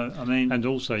 I mean, and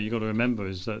also you've got to remember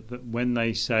is that when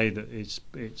they say that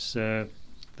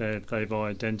they've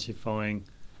identifying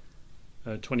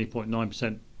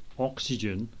 20.9%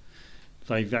 oxygen,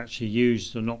 they've actually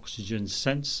used an oxygen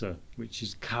sensor which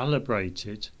is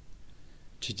calibrated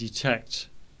to detect,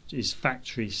 is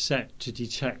factory set to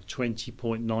detect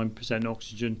 20.9%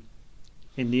 oxygen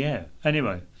in the air.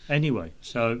 Anyway,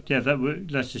 so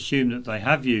let's assume that they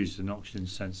have used an oxygen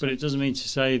sensor. But it doesn't mean to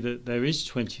say that there is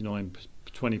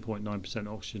 20.9%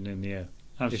 oxygen in the air.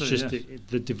 Absolutely, it's just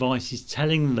the device is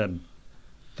telling them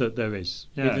that there is,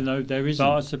 even though there isn't.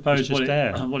 But I suppose what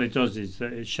it does is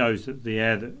that it shows that the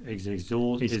air that is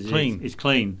exhausted is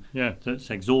clean. Yeah, that's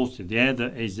exhausted. The air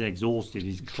that is exhausted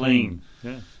is clean.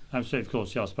 Yeah, absolutely. Of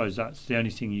course, I suppose that's the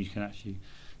only thing you can actually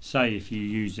say if you're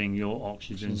using your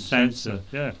oxygen sensor.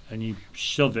 Yeah, and you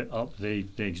shove it up the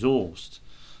exhaust.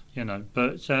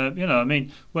 But I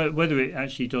mean, whether it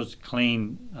actually does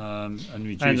clean and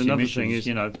reduce emissions,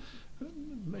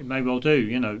 it may well do.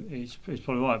 It's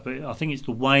probably right, but I think it's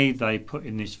the way they put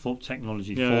in this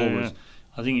technology forward. Yeah.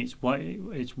 I think it's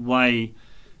way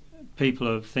people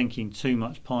are thinking too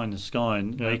much pie in the sky,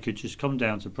 and they could just come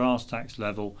down to brass tacks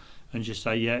level and just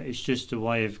say, it's just a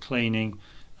way of cleaning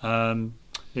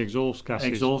exhaust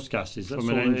gases. That's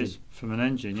all it is from an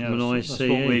engine. From an ICE. That's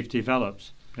what we've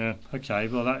developed. Yeah. Okay.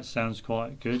 Well, that sounds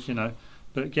quite good.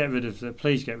 But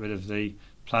please get rid of the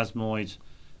plasmoid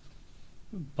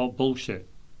bullshit.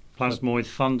 Plasmoid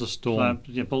Thunderstorm.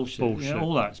 Bullshit. Yeah,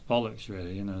 all that's bollocks,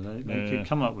 really. They could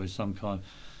come up with some kind.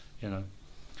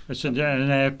 It's an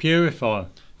air purifier.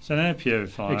 It's an air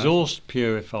purifier. Exhaust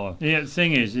purifier. Yeah. The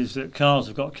thing is that cars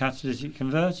have got catalytic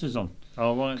converters on.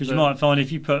 Oh, right. Because you might find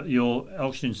if you put your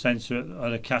oxygen sensor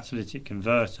at a catalytic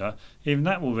converter, even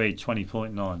that will read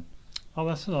 20.9. Oh,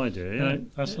 that's an idea. Yeah,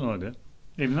 that's an idea.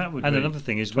 Even that would. And another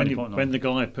thing is when the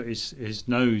guy put his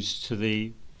nose to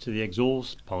the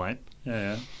exhaust pipe,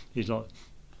 he's like,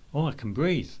 "Oh, I can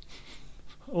breathe.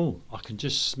 Oh, I can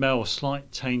just smell a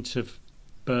slight taint of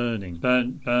burning.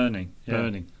 Burning.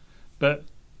 But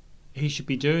he should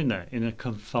be doing that in a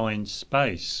confined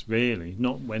space, really,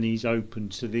 not when he's open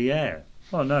to the air.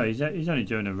 Well, no, he's only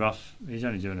doing a rough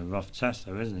test,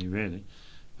 though, isn't he? Really,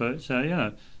 but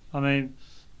I mean,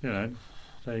 there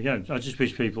you go. I just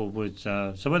wish people would.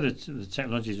 So whether the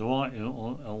technology is all right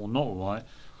or not all right,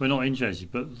 we're not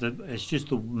interested. But it's just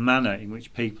the manner in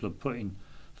which people are putting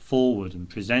forward and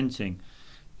presenting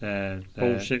their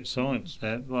bullshit science.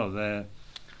 Their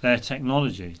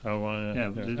technology. Oh, right. Yeah.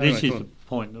 This is the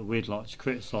point that we'd like to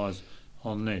criticise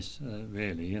on this,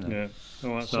 really. Yeah.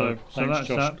 All right. So thanks,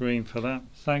 Josh Green, for that.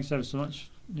 Thanks ever so much.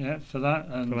 Yeah, for that.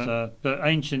 And but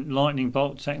ancient lightning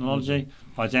bolt technology,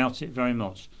 I doubt it very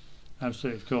much.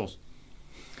 Absolutely, of course.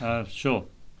 Sure,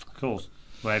 of course.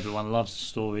 Well, everyone loves a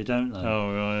story, don't they?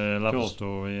 Oh, right, love a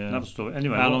story. Yeah. Love a story.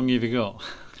 Anyway, how long have you got?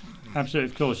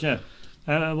 Absolutely, of course. Yeah.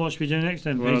 What should we do next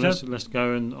then, Peter? Well, let's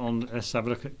go let's have a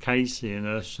look at Keigh and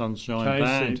her Sunshine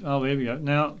Band. Oh, here we go.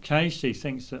 Now, Keigh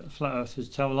thinks that flat earthers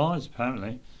tell lies,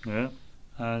 apparently. Yeah.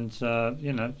 And so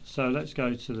let's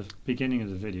go to the beginning of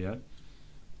the video.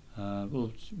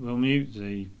 We'll mute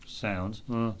the sound.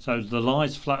 So the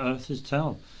lies flat earthers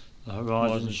tell: the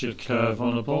horizon should curve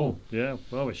on a ball. Yeah.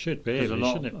 Well, it should be,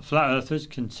 shouldn't it? Flat earthers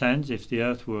contend if the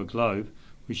Earth were a globe,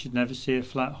 we should never see a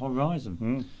flat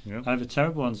horizon. Yeah. I have a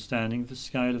terrible understanding of the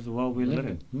scale of the world we live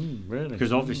in. Really?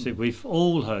 Because obviously we've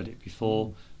all heard it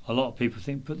before. A lot of people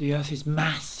think, but the Earth is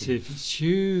massive. It's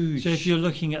huge. So if you're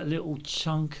looking at a little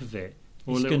chunk of it,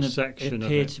 it's going to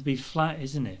appear to be flat,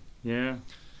 isn't it? Yeah.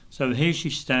 So here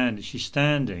she's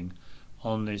standing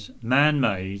on this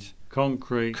man-made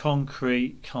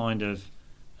concrete kind of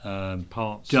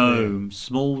parts dome,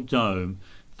 small dome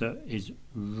that is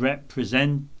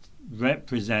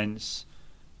represents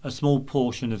a small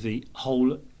portion of the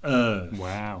whole Earth.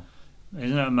 Wow.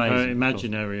 Isn't that amazing?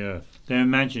 Imaginary Earth. Their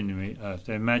imaginary Earth,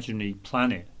 their imaginary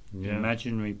planet. Yeah.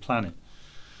 Imaginary planet.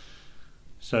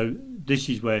 So this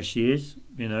is where she is,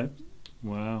 you know.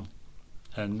 Wow.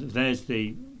 And there's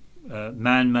the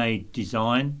man-made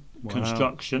design, Wow.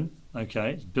 construction.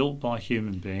 Okay, it's built by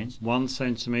human beings. 1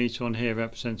 centimetre on here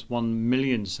represents 1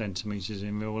 million centimetres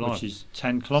in real life. Which is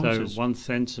 10 kilometres. So 1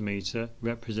 centimetre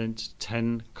represents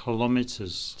 10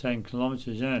 kilometres. 10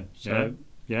 kilometres, yeah. So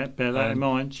yeah, bear that in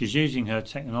mind. She's using her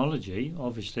technology,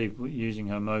 obviously using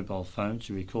her mobile phone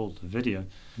to record the video.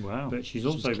 Wow. But she's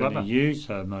also going to use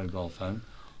her mobile phone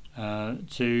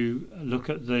to look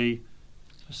at the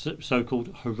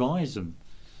so-called horizon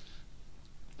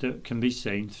that can be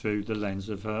seen through the lens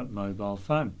of her mobile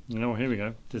phone. Oh, here we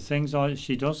go. The things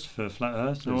she does for flat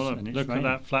Earthers. Look at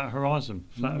that flat horizon.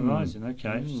 Flat horizon,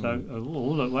 okay. So,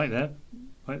 look, wait there.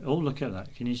 Look at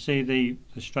that. Can you see the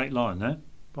straight line there?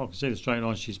 I can see the straight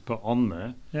line she's put on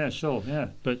there. Yeah, sure, yeah.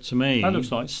 But to me... That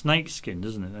looks like snake skin,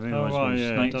 doesn't it?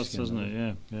 Yeah, it does, doesn't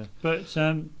it? Yeah. But,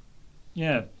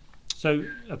 yeah. So,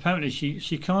 apparently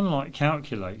she kind of like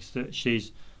calculates that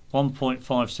she's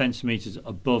 1.5 centimetres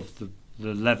above the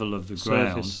level of the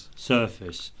ground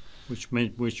surface, which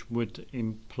would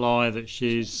imply that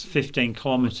she's 15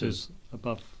 kilometres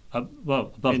above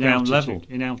ground level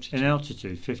in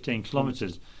altitude 15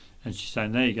 kilometres. And she's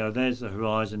saying, there you go, there's the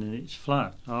horizon and it's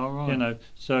flat. Oh, right. You know,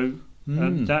 so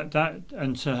that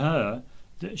and to her,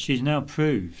 she's now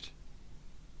proved.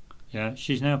 Yeah,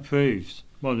 she's now proved.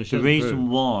 Well, the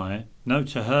reason why,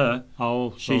 to her,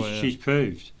 she's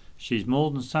proved. She's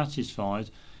more than satisfied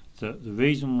that the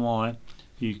reason why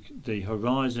the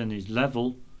horizon is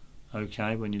level,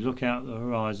 okay, when you look out the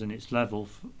horizon, it's level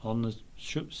on the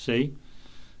sea,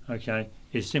 okay,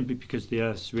 is simply because the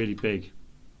Earth's really big.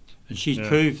 And she's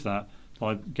proved that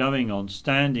by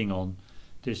standing on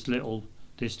this little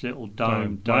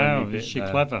dome. Wow, is she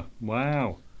clever?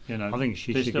 Wow. You know, I think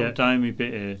she this should little get domey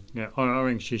bit here. Yeah, I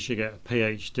think she should get a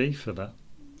PhD for that.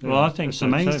 Well, I think it's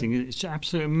amazing. It's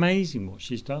absolutely amazing what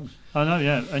she's done. I know,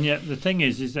 yeah, and yet the thing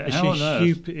is that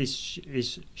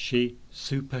is she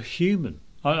superhuman?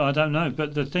 I don't know,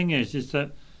 but the thing is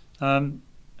that how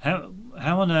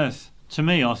on earth? To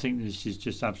me, I think this is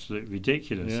just absolutely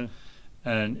ridiculous. Yeah.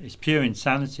 And it's pure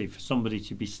insanity for somebody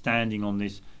to be standing on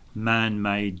this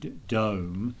man-made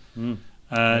dome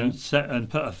and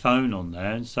put a phone on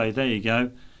there and say, there you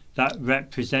go, that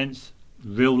represents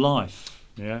real life.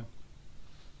 Yeah.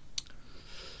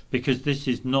 Because this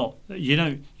is not, you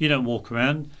don't walk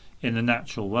around in the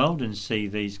natural world and see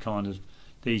these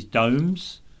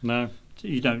domes. No.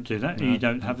 You don't do that. No. You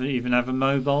don't even have a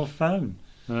mobile phone.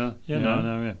 No,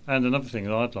 yeah. And another thing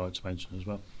that I'd like to mention as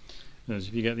well is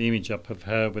if you get the image up of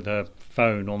her with her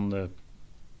phone on the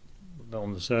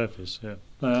surface.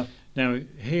 Yeah. Now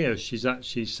here she's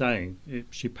actually saying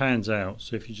she pans out.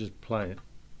 So if you just play it.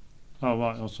 Oh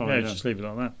right. Oh sorry. Yeah, just leave it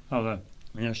like that. Oh there.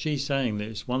 Now she's saying that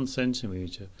it's 1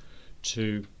 centimetre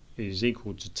is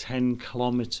equal to 10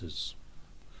 kilometres.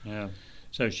 Yeah.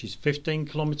 So she's 15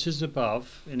 kilometres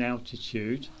above in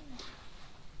altitude.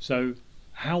 So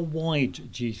how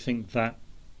wide do you think that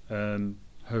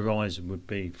horizon would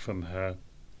be from her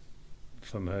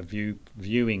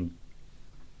viewing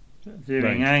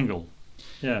range? Angle?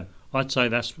 Yeah, I'd say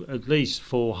that's at least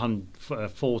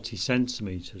 40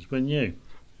 centimetres, wouldn't you?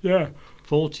 Yeah,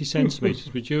 40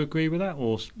 centimetres. Would you agree with that,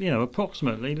 or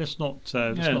approximately? Let's not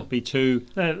be too.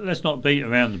 Let's not beat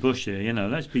around the bush here.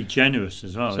 Let's be generous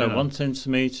as well. So 1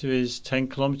 centimetre is 10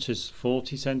 kilometres.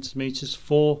 40 centimetres,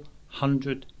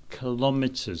 400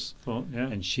 kilometres.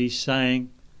 And she's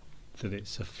saying that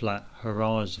it's a flat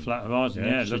horizon. Flat horizon.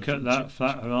 Yeah. Look at that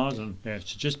flat horizon. Yeah.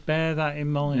 So just bear that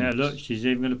in mind. Yeah. Look, she's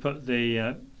even going to put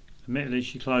the. Admittedly,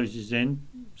 she closes in,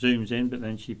 zooms in, but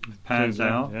then she pans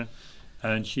out. Yeah.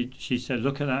 And she said,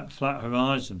 look at that flat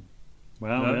horizon.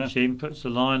 Well, look, she even puts the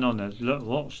line on there.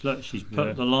 Look, she's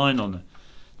put the line on there.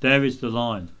 There is the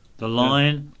line. The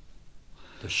line,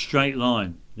 the straight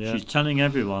line. Yeah. She's telling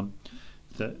everyone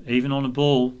that even on a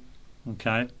ball,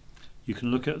 okay, you can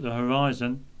look at the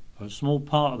horizon, a small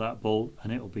part of that ball,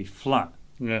 and it will be flat.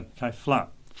 Yeah. Okay,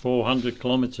 flat. 400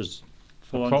 kilometres.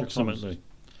 Approximately.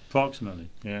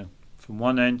 Approximately. Yeah. From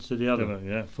one end to the other.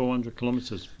 Yeah, 400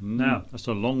 kilometres. Now, that's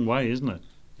a long way, isn't it?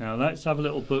 Now let's have a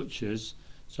little butchers.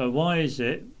 So why is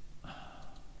it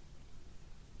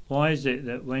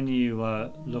that when you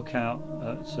look out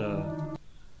at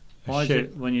why is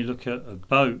it when you look at a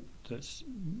boat that's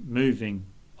moving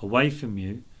away from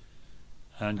you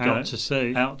and out to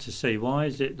sea, why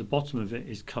is it the bottom of it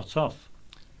is cut off?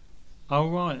 Oh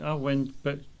right.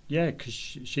 But Yeah, because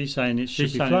she's saying it should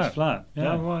She's be saying flat. it's flat.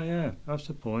 Yeah. Oh, right, yeah. That's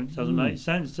the point. Doesn't make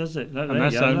sense, does it? There And you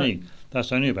that's go, only look.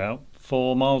 that's only about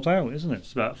 4 miles out, isn't it?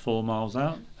 It's about 4 miles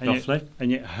out, And roughly.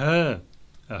 Yet her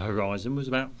horizon was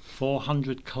about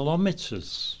 400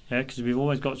 kilometres. Yeah, because we've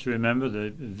always got to remember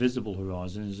the visible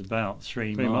horizon is about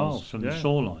 3 miles from the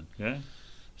shoreline. Yeah.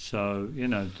 So, you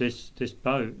know, this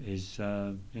boat is,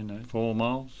 4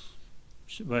 miles.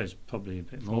 well, it's probably a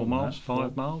bit more 4 than miles, that.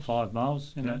 5 miles. 5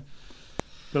 miles, you Yeah. know.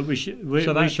 But we should So we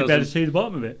that should be able to doesn't- see the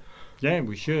bottom of it. Yeah,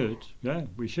 we should. Yeah,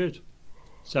 we should.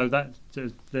 So that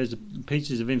there's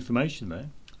pieces of information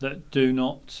there That do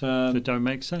not that don't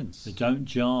make sense. they don't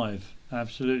jive.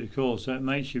 Absolutely cool. So it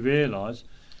makes you realise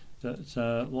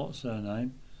that what's her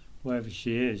name, wherever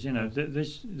she is, you know,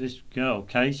 this girl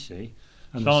Casey,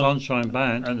 And the Sunshine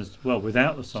Band. and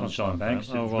without the sunshine band, 'cause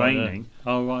it's right, yeah. raining.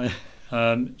 Oh, right.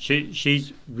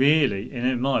 She's really, and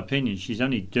in my opinion, she's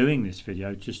only doing this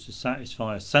video just to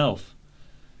satisfy herself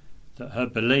that her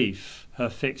belief, her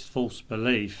fixed false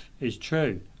belief, is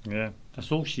true. Yeah.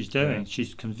 That's all she's doing. Yeah.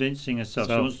 She's convincing herself.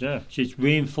 Yeah. She's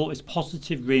it's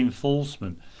positive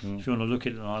reinforcement, if you want to look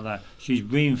at it like that. She's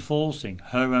reinforcing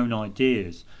her own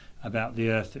ideas about the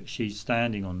earth that she's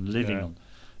standing on, living on,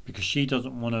 because she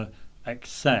doesn't want to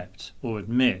accept or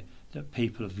admit that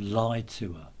people have lied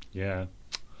to her. Yeah.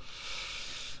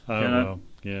 Oh, You know? well,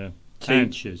 yeah.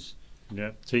 Teachers,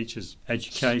 Teachers.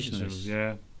 educationalists,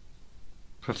 Yeah.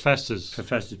 Professors.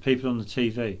 people on the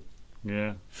TV,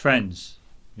 Yeah. friends,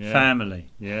 Yeah. family.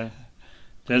 Yeah.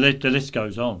 The list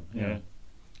goes on. you Yeah. know.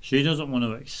 She doesn't want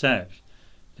to accept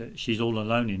that she's all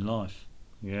alone in life.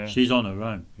 Yeah. She's on her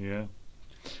own. Yeah.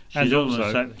 She And doesn't want to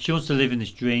also- accept- she wants to live in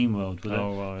this dream world with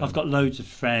right, I've got loads of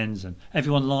friends and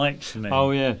everyone likes me.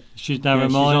 Oh, yeah. She's now Yeah,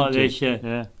 she's reminded. like this, yeah.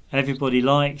 Yeah. Everybody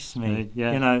likes me.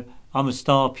 Yeah. You know, I'm a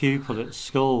star pupil at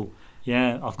school.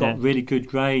 Yeah, I've got Yeah. really good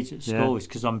grades at school. Yeah. It's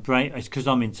because I'm It's because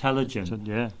I'm intelligent. So,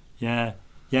 yeah. Yeah,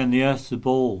 yeah. And the Earth's a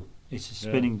ball. It's a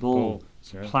spinning ball.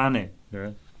 It's a Yeah. planet.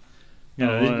 Yeah. You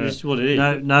know, Oh, this is what it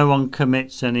is. No one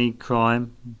commits any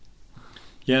crime.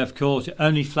 Yeah, of course.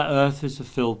 Only flat earthers are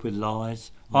filled with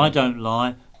lies. I don't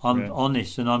lie. I'm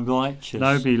honest and I'm righteous.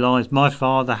 Nobody lies. My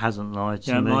father hasn't lied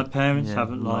to Yeah, me. my parents Yeah,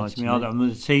 haven't lied to me either. And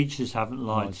the teachers haven't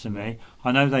lied to me.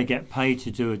 I know they get paid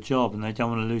to do a job and they don't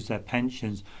want to lose their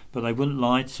pensions, but they wouldn't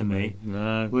lie to me,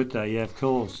 No. would they? Yeah, of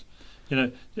course. You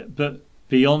know, but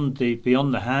beyond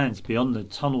the hands, beyond the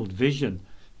tunneled vision,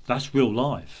 that's real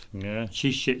life. Yeah.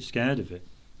 She's shit scared of it,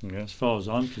 Yeah. as far as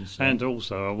I'm concerned. And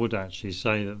also, I would actually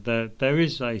say that there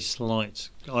is a slight.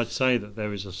 I'd say that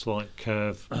there is a slight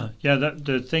curve. Yeah,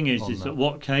 the thing is On that that.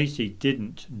 what Casey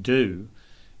didn't do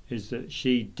is that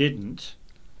she didn't,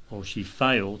 or she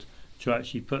failed to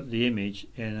actually put the image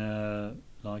in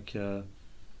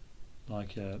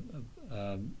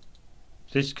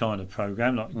this kind of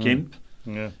program, like GIMP,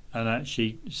 Yeah. and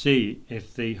actually see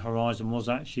if the horizon was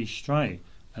actually straight,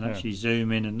 and actually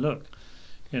zoom in and look.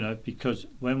 You know, because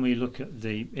when we look at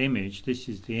the image, this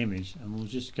is the image, and we'll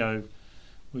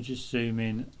just zoom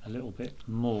in a little bit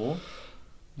more.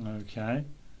 Okay,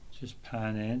 just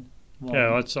pan in.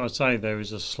 Yeah, I'd say there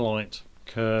is a slight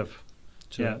curve.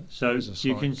 To Yeah, it. so There is a you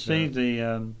slight can see curve.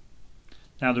 the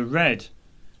now the red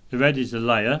is a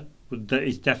layer that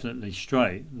is definitely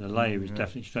straight. The layer is Yeah.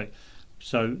 definitely straight.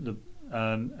 So the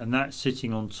and that's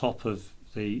sitting on top of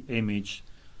the image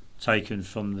taken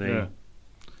from the Yeah.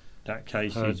 that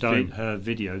Casey's Her dome. her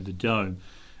video, the dome.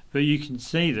 But you can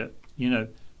see that, you know,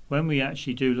 when we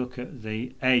actually do look at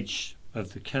the edge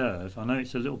of the curve, I know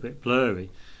it's a little bit blurry,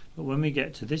 but when we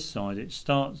get to this side, it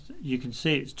starts. You can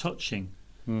see it's touching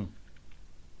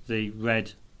the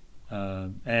red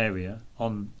area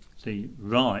on the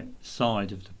right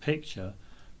side of the picture,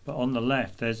 but on the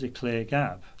left there's a clear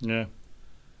gap. Yeah.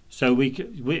 So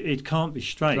it can't be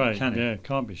straight, can it? Yeah, it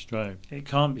can't be straight. It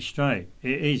can't be straight.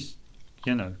 It is,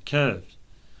 you know, curved.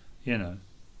 You know.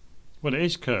 Well, it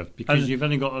is curved because And- you've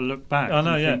only got to look back. I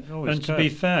know, and yeah. think, oh, it's And to be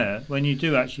curved. fair, when you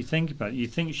do actually think about it, you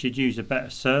think she'd use a better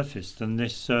surface than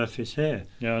this surface here,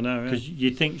 Yeah, I know. Yeah. because you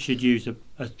think she'd use a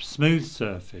smooth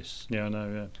surface. Yeah, I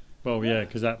know. Yeah. Well, yeah,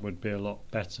 because that would be a lot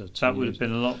better. That would have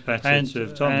been a lot better and to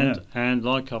have done. and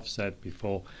like I've said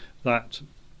before, that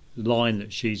line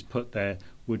that she's put there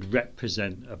would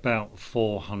represent about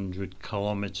 400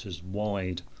 kilometres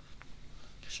wide.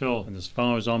 Sure. And as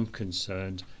far as I'm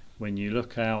concerned, when you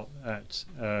look out at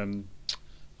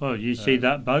Well, you see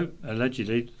that boat,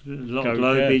 allegedly, a lot of Go-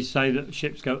 globies say that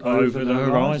ships go over the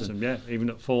horizon, yeah, even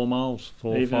at 4 miles,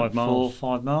 4 or Even 5 at miles,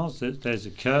 4 or 5 miles, there's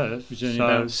a curve. which is only So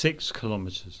about 6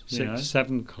 kilometres, you 6, know,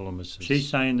 7 kilometres. she's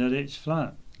saying that it's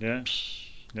flat. yeah,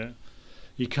 yeah.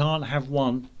 You can't have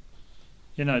one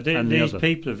You know, and these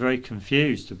people are very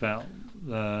confused about.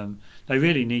 They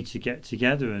really need to get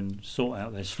together and sort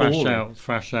out their story.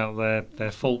 Thrash out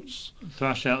their faults.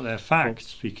 Thrash out their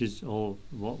facts, because, or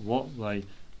what they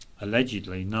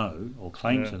allegedly know or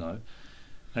claim to know.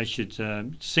 They should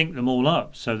sync them all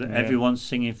up so that everyone's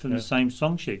singing from the same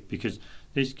song sheet, because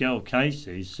this girl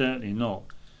Casey is certainly not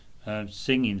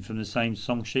singing from the same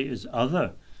song sheet as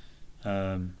other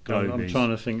Globies. I'm trying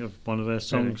to think of one of their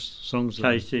songs.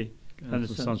 Casey and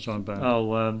the Sunshine Band.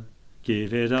 Oh,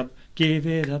 give it up,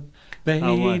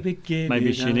 baby, give maybe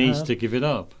it she up. needs to give it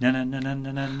up. No,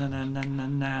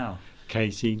 now.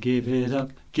 Casey, give it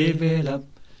up,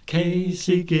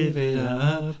 Casey, give it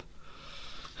up.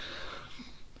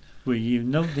 Well, you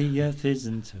know the earth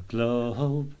isn't a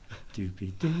globe.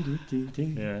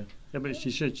 Yeah, but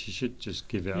she should just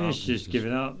give it up. Yeah, she just give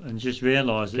it up and just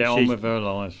realise that get on with her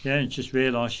life. Yeah, and just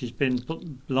realise she's been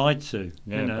lied to.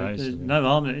 Yeah, you know, basically. there's no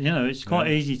harm. You know, it's quite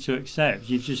easy to accept.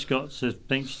 You've just got to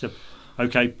think to yourself,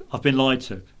 okay, I've been lied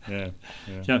to. Yeah.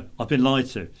 You know, I've been lied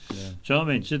to. Yeah. Do you know what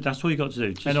I mean? So that's all you got to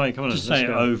do. Just, anyway, come on, just say it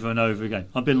over and over again.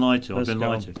 I've been lied to. I've been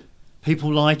lied to.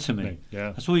 People lie to me.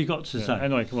 Yeah. That's all you got to say.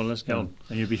 Anyway, come on, let's go on.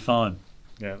 And you'll be fine.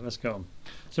 Yeah, let's go on.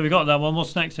 So we got that one.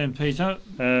 What's next then, Peter?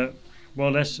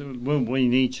 We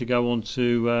need to go on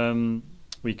to.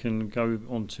 We can go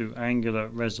on to angular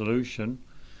resolution.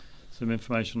 Some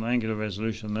information on angular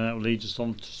resolution. That will lead us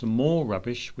on to some more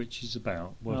rubbish, which is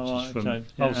about.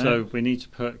 So we need to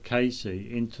put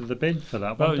Casey into the bin for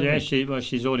that one. Yeah,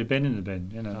 she's already been in the bin.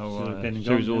 You know,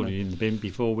 she was already in the bin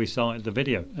before we started the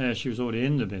video. Yeah, she was already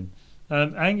in the bin.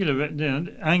 Angular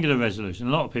resolution.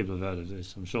 A lot of people have heard of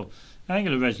this, I'm sure.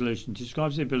 Angular resolution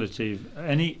describes the ability of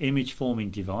any image-forming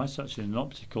device, such as an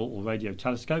optical or radio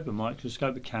telescope, a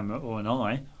microscope, a camera, or an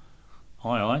eye,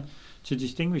 to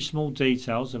distinguish small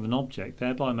details of an object,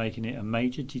 thereby making it a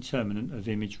major determinant of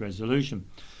image resolution.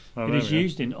 It is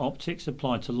used in optics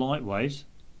applied to light waves.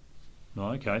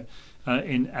 Right, okay.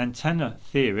 In antenna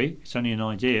theory, it's only an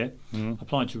idea,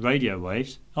 applied to radio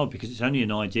waves. Oh, because it's only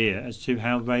an idea as to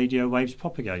how radio waves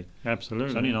propagate. Absolutely.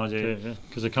 It's only an idea.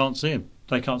 Because they can't see them.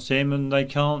 They can't see them, and they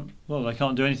can't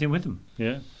do anything with them.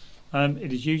 Yeah.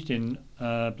 It is used in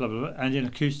blah, blah, blah, and in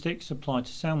acoustics applied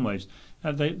to sound waves.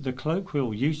 The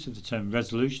colloquial use of the term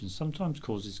resolution sometimes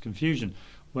causes confusion.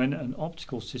 When an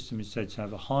optical system is said to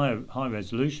have a high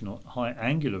resolution or high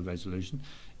angular resolution,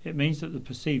 it means that the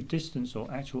perceived distance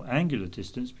or actual angular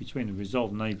distance between the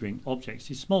resolved neighbouring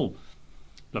objects is small.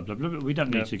 Blah, blah, blah, blah. We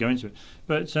don't need to go into it.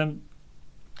 But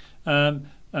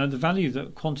the value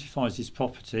that quantifies this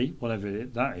property, whatever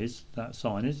that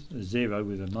sign is, a 0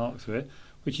 with a mark through it,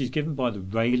 which is given by the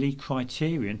Rayleigh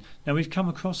criterion. Now, we've come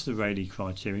across the Rayleigh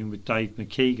criterion with Dave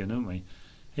McKeegan, haven't we?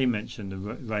 He mentioned the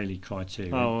Rayleigh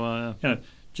criterion.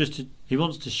 He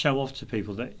wants to show off to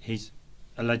people that he's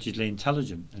allegedly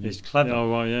intelligent and he's clever.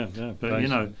 Oh, right, yeah. But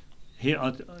basically, you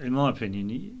know, in my opinion,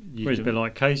 it's a bit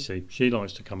like Casey. She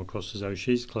likes to come across as though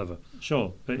she's clever.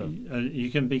 Sure, but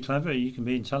you can be clever, you can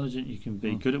be intelligent, you can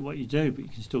be good at what you do, but you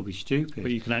can still be stupid.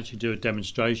 But you can actually do a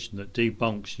demonstration that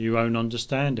debunks your own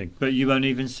understanding. But you won't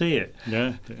even see it.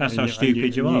 Yeah, that's how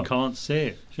stupid you are. You can't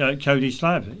see it. Cody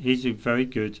Slab, he's a very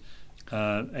good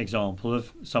example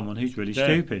of someone who's really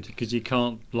stupid. Because he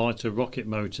can't light a rocket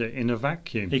motor in a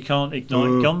vacuum. He can't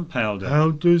ignite gunpowder.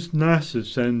 How does NASA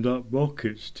send up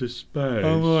rockets to space?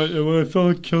 Oh, right, well, if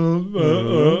I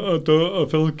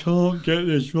can't get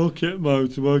this rocket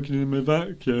motor working in a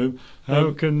vacuum,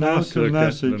 how can NASA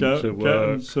get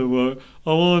them to work?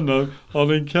 Oh, I know. I'll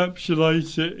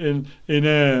encapsulate it in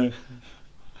air.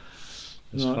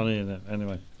 It's funny, isn't it?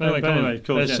 Anyway, of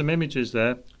course, there's some images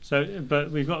there. So,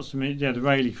 but we've got some, the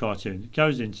Rayleigh cartoon. It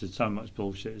goes into so much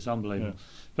bullshit. It's unbelievable. Yeah.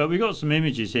 But we've got some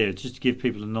images here just to give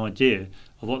people an idea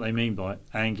of what they mean by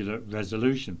angular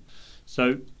resolution.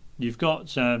 So you've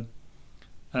got at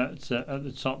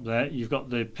the top there, you've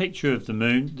got the picture of the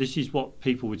moon. This is what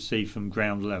people would see from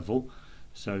ground level.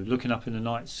 So looking up in the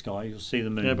night sky, you'll see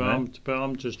the moon. Yeah, but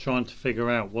I'm just trying to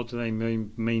figure out what do they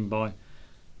mean by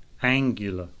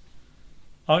angular.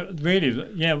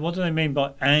 Really? Yeah. What do they mean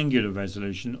by angular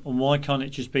resolution, and why can't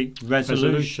it just be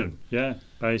resolution? Yeah,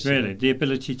 basically. Really, the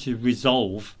ability to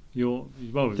resolve the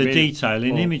detail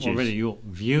in images. Or really, your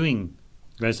viewing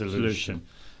resolution,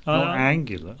 not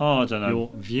angular. Oh, I don't know.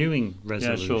 Your viewing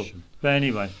resolution. Yeah, sure. But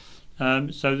anyway,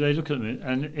 so they look at them,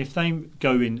 and if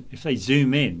they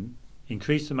zoom in,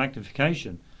 increase the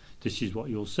magnification, this is what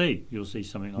you'll see. You'll see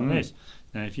something like this.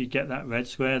 Now, if you get that red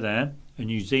square there, and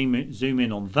you zoom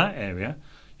in on that area,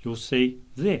 you'll see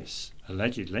this,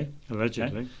 allegedly.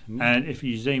 Okay? And if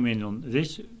you zoom in on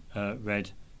this red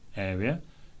area,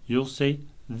 you'll see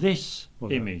this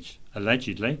image,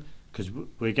 allegedly. because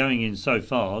we're going in so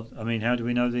far. I mean, how do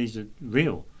we know these are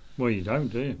real? Well, you don't,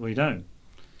 do you? We don't.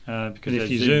 Because if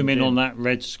you zoom in on that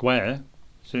red square,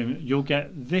 you'll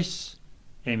get this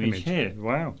image here.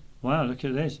 Wow. Wow, look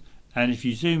at this. And if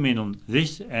you zoom in on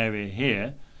this area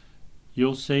here,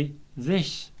 you'll see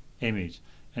this image.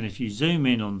 And if you zoom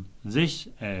in on this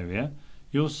area,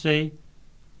 you'll see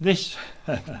this.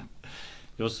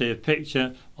 You'll see a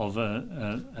picture of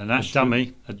a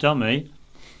dummy,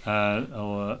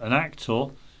 or an actor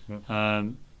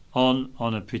on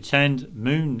a pretend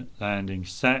moon landing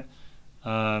set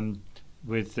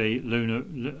with the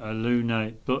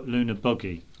lunar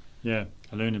buggy. Yeah,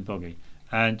 a lunar buggy.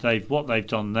 And what they've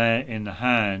done there in the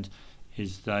hand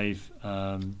is they've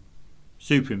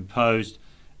superimposed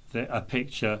a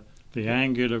picture, the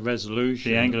angular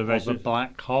resolution of a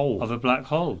black hole. Of a black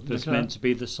hole. That's meant to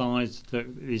be the size that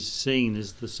is seen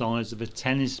as the size of a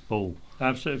tennis ball.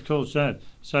 Absolutely, of course, yeah.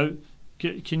 So,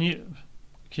 can you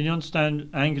understand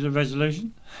angular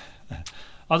resolution?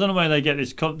 I don't know where they get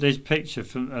this picture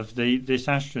of this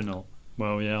astronaut.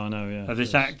 Well, yeah, I know, yeah. Of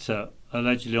this actor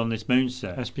allegedly on this moon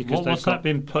set. That's because what's that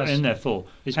been put in there for?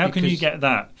 How can you get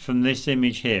that from this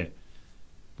image here?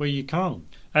 Well, you can't.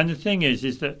 And the thing is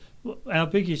that our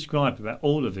biggest gripe about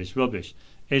all of this rubbish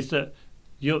is that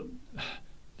your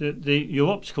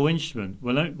optical instrument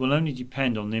will only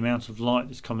depend on the amount of light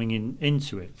that's coming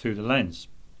into it through the lens.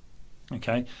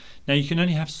 Okay, now you can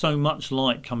only have so much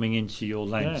light coming into your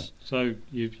lens. Yeah. So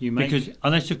you make, because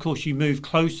unless of course you move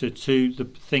closer to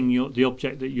the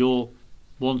object that you're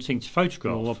wanting to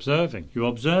photograph. You're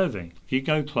observing. If you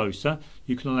go closer,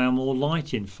 you can allow more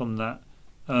light in from that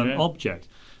object.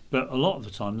 But a lot of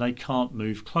the time they can't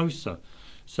move closer.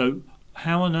 So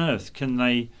how on earth can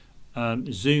they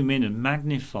zoom in and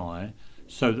magnify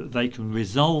so that they can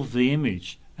resolve the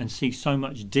image and see so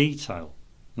much detail?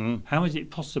 How is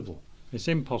it possible? It's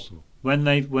impossible. When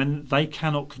they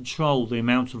cannot control the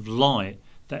amount of light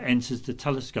that enters the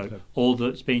telescope or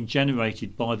that's being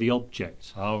generated by the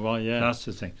object. Oh, right, yeah. That's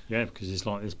the thing. Yeah, because it's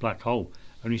like this black hole.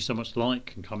 Only so much light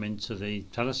can come into the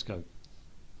telescope.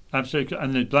 Absolutely,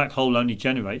 and the black hole only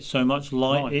generates so much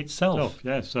light itself.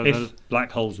 Yeah, so if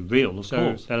black holes are real, of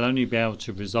course, they'll only be able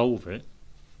to resolve it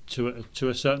to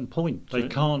a certain point. They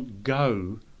can't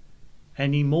go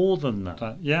any more than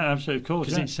that. Yeah, absolutely, of course,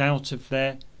 because it's out of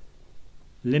their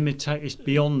it's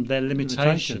beyond their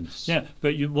limitations. Yeah,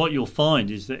 but what you'll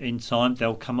find is that in time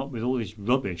they'll come up with all this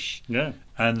rubbish. Yeah,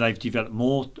 and they've developed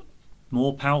more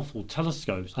powerful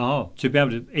telescopes to be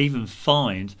able to even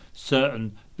find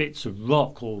certain bits of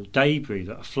rock or debris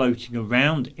that are floating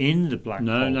around in the black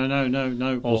hole.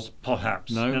 No. Or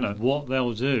perhaps What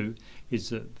they'll do is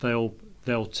that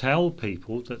they'll tell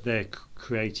people that they're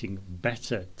creating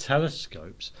better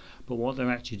telescopes, but what they're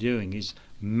actually doing is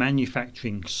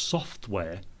manufacturing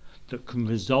software that can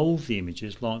resolve the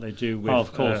images like they do with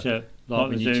like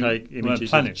when you take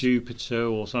images of Jupiter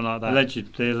or something like that.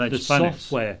 The alleged planets.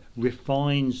 Software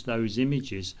refines those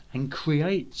images and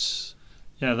creates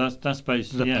that's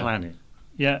basically the planet.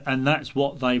 Yeah, and that's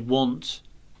what they want,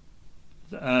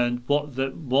 and what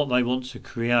they want to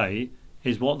create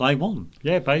is what they want.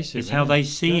 Yeah, basically. It's how they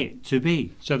see it to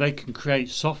be. So they can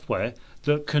create software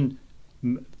that can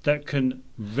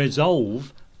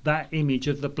resolve that image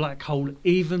of the black hole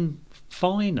even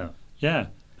finer. Yeah.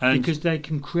 Because they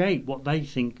can create what they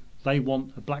think they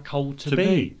want a black hole to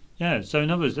be. Yeah, so in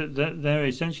other words, they're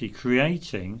essentially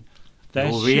creating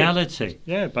your reality.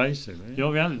 Yeah, basically.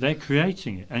 Your reality. They're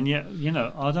creating it. And yet,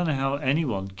 I don't know how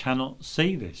anyone cannot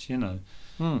see this,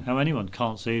 How anyone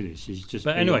can't see this is just...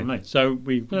 But anyway, so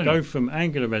we go from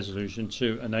angular resolution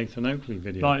to a Nathan Oakley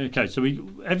video. Right, okay, so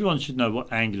everyone should know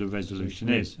what angular resolution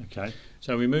is, okay?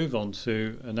 So we move on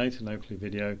to a Nathan Oakley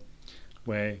video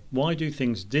where why do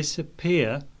things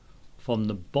disappear from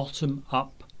the bottom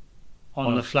up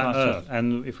on a flat Earth?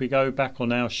 And if we go back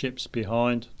on our ships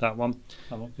behind that one,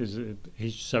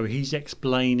 he's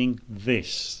explaining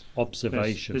this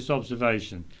observation. This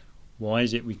observation. Why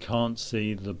is it we can't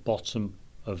see the bottom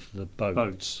of the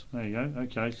boat? There you go.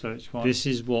 Okay, so it's quite... This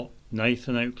is what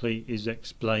Nathan Oakley is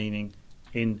explaining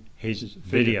in his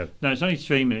video. No, it's only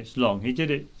 3 minutes long. He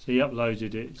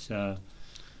uploaded it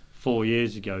 4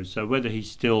 years ago. So whether he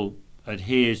still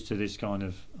adheres to this kind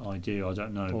of idea, I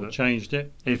don't know. Or changed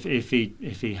it. If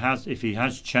he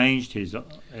has changed his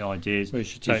ideas, we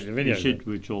should take the video. He should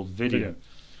withdraw the video.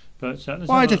 But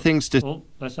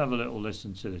let's have a little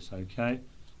listen to this, okay?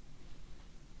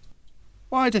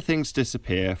 Why do things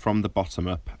disappear from the bottom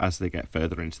up as they get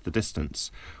further into the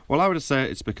distance? Well, I would assert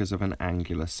it's because of an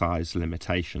angular size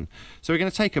limitation. So we're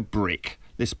going to take a brick.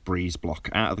 this breeze block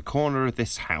out of the corner of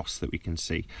this house that we can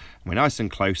see. And we're nice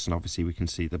and close, and obviously we can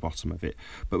see the bottom of it.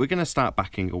 But we're going to start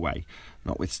backing away,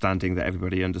 notwithstanding that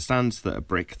everybody understands that a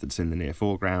brick that's in the near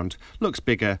foreground looks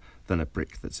bigger than a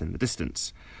brick that's in the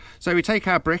distance. So we take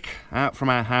our brick out from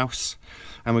our house,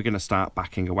 and we're going to start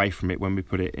backing away from it when we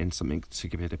put it in something to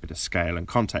give it a bit of scale and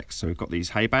context. So we've got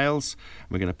these hay bales, and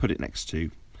we're going to put it next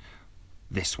to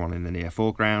this one in the near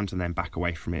foreground and then back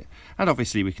away from it, and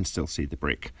obviously we can still see the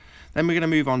brick. Then we're going to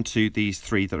move on to these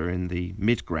three that are in the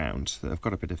midground that have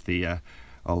got a bit of the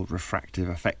old refractive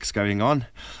effects going on.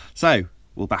 So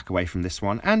we'll back away from this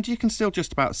one, and you can still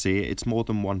just about see it. It's more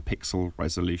than 1 pixel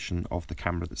resolution of the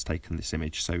camera that's taken this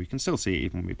image, so we can still see it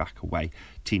even when we back away,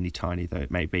 teeny tiny though it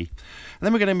may be. And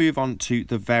then we're going to move on to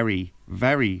the very,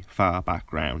 very far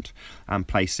background and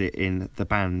place it in the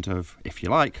band of, if you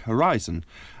like, horizon.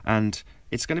 And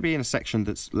it's going to be in a section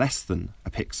that's less than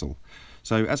a pixel.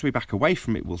 So as we back away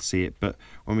from it, we'll see it, but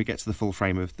when we get to the full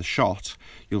frame of the shot,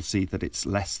 you'll see that it's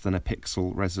less than a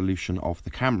pixel resolution of the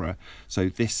camera. So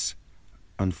this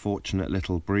unfortunate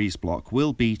little breeze block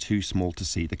will be too small to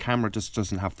see. The camera just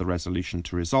doesn't have the resolution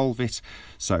to resolve it.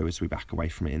 So as we back away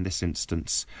from it in this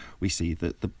instance, we see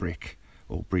that the brick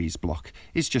or breeze block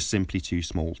is just simply too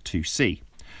small to see.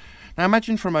 Now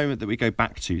imagine for a moment that we go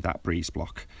back to that breeze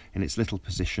block in its little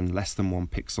position, less than 1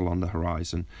 pixel on the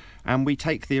horizon, and we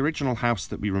take the original house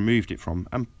that we removed it from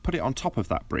and put it on top of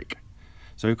that brick.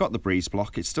 So we've got the breeze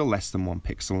block, it's still less than 1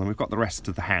 pixel, and we've got the rest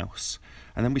of the house,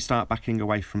 and then we start backing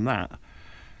away from that.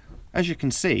 As you can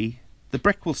see, the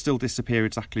brick will still disappear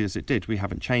exactly as it did, we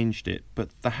haven't changed it,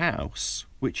 but the house,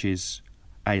 which is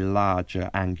a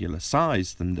larger angular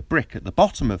size than the brick at the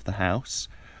bottom of the house,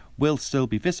 will still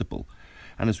be visible.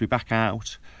 And as we back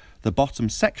out, the bottom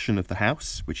section of the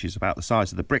house, which is about the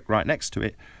size of the brick right next to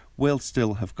it, will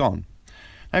still have gone.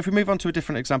 Now if we move on to a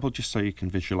different example, just so you can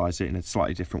visualise it in a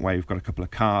slightly different way, we've got a couple of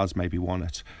cars, maybe one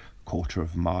at 1/4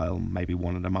 of a mile, maybe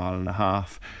one at 1.5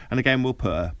 miles, and again we'll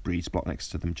put a breeze block next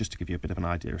to them just to give you a bit of an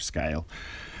idea of scale.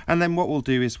 And then what we'll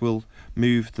do is we'll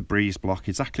move the breeze block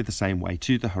exactly the same way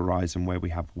to the horizon where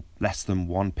we have less than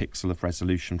 1 pixel of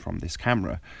resolution from this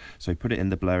camera. So put it in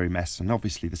the blurry mess, and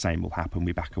obviously the same will happen.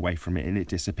 We back away from it and it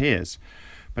disappears.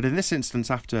 But in this instance,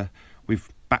 after we've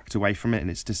backed away from it and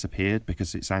it's disappeared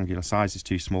because its angular size is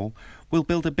too small, we'll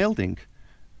build a building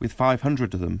with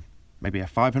 500 of them, maybe a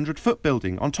 500-foot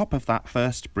building on top of that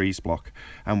first breeze block.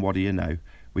 And what do you know?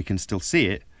 We can still see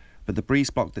it, but the breeze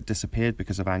block that disappeared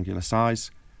because of angular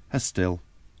size has still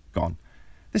gone.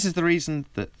 This is the reason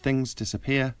that things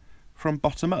disappear from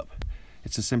bottom up.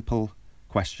 It's a simple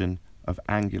question of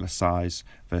angular size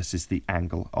versus the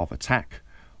angle of attack,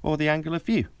 or the angle of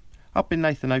view. I've been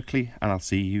Nathan Oakley, and I'll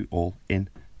see you all in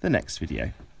the next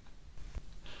video.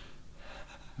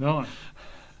 Right.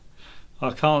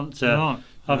 I can't. Right.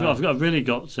 I've really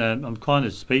got. I'm kind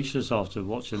of speechless after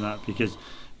watching that, because,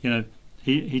 you know,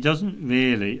 he doesn't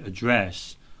really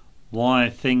address why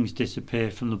things disappear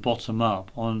from the bottom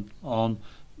up on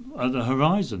at the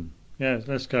horizon. Yeah,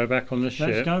 let's go back on the ship.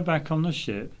 Let's go back on the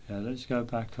ship. Yeah, let's go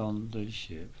back on the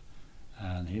ship.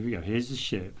 And here we go. Here's the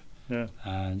ship. Yeah.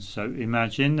 And so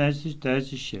imagine there's the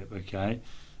ship. Okay.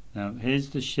 Now here's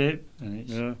the ship, and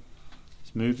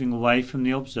it's moving away from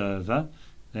the observer.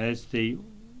 There's the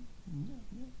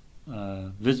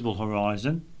visible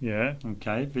horizon. Yeah.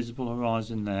 Okay, visible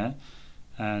horizon there.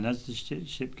 And as the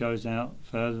ship goes out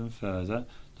further and further,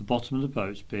 the bottom of the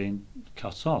boat's being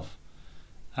cut off.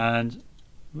 And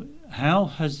how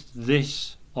has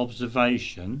this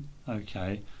observation,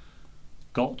 okay,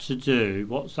 got to do,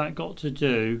 what's that got to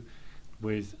do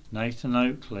with Nathan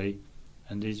Oakley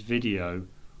and his video?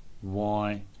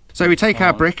 Why? So we take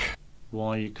our brick.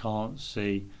 Why you can't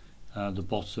see the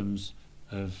bottoms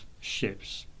of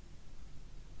ships?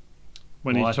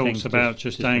 When he talks about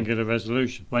just angular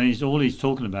resolution. When all he's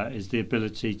talking about is the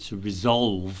ability to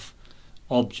resolve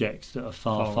objects that are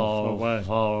far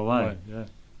away. Yeah.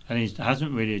 And he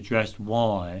hasn't really addressed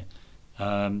why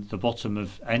the bottom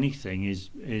of anything is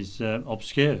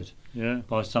obscured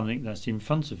by something that's in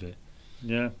front of it.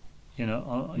 Yeah. You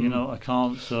know, I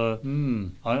can't.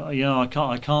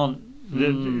 I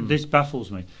can't. This baffles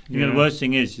me. You know, the worst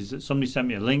thing is that somebody sent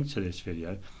me a link to this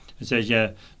video and says,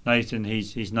 "Yeah, Nathan,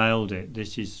 he's nailed it.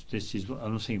 This is what."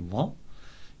 I'm thinking, what?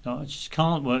 No, I just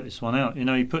can't work this one out. You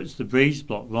know, he puts the breeze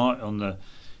block right on the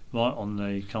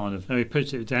kind of. No, he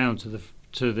puts it down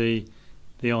to the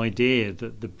idea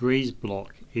that the breeze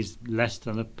block is less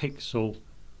than a pixel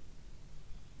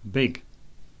big.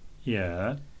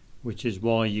 Yeah. which is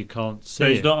why you can't see So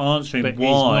he's it. not answering But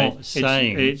why. he's not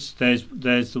saying.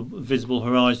 There's the visible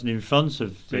horizon in front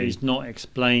of But the. he's not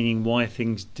explaining why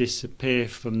things disappear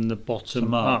from the bottom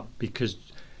From up. up, because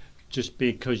just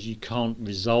because you can't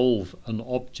resolve an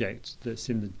object that's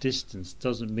in the distance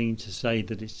doesn't mean to say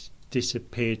that it's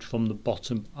disappeared from the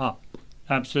bottom up.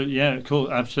 Absolutely, yeah, of course,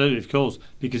 absolutely, of course.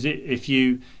 Because if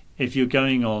you're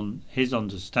going on his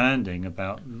understanding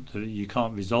about that you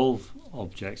can't resolve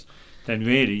objects, then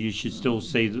really you should still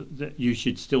see the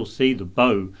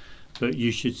bow, but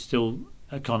you should still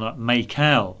kind of make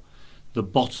out the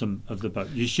bottom of the bow.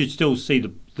 You should still see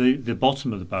the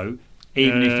bottom of the bow,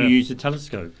 even if you use a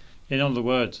telescope. In other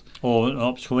words, or an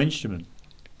optical instrument.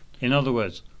 In other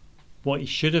words, what he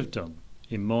should have done,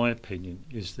 in my opinion,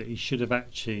 is that he should have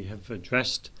actually have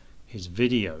addressed his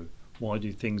video, why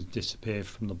do things disappear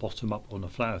from the bottom up on a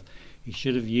flat Earth. He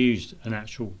should have used an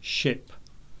actual ship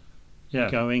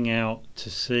going out to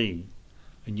sea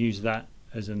and used that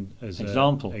as an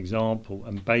example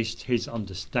and based his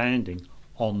understanding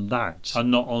on that, and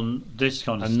not on this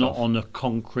kind of and stuff, not on a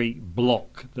concrete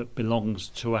block that belongs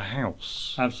to a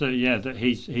house. Absolutely, yeah. That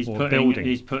he's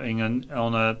putting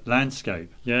on a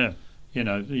landscape. Yeah, you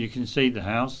know, you can see the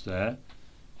house there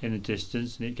in the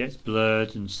distance, and it gets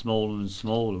blurred and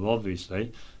smaller,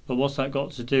 obviously. But what's that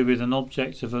got to do with an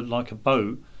object of like a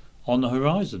boat on the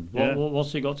horizon?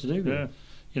 What's it got to do with it?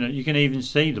 You know, you can even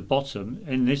see the bottom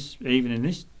in this, even in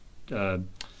this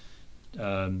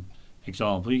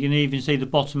example. You can even see the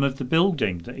bottom of the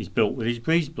building that he's built with his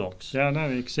breeze blocks. Yeah, I know.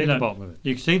 You can see the bottom of it.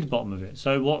 You can see the bottom of it.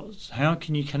 So how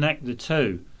can you connect the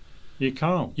two? You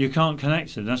can't. You can't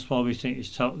connect them. That's why we think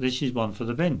this is one for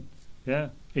the bin. Yeah.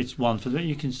 It's one for the.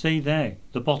 You can see there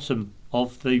the bottom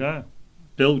of the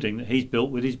building that he's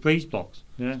built with his breeze blocks.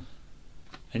 Yeah.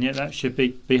 And yet that should be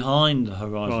behind the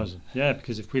horizon. Yeah,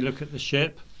 because if we look at the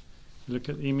ship, look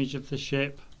at the image of the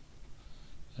ship.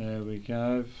 There we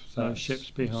go. So the ship's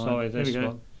behind. Sorry, this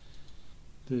one.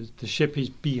 The ship is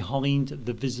behind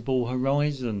the visible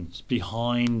horizon. It's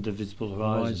behind the visible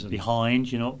horizon. Behind,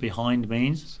 you know what behind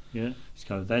means? Yeah.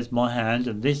 So there's my hand,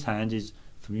 and this hand is,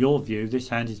 from your view, this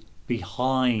hand is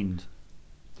behind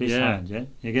this hand, yeah?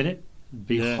 You get it?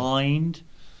 Behind. Yeah.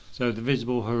 So the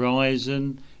visible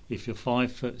horizon, if you're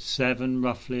 5'7",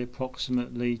 roughly,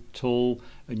 approximately tall,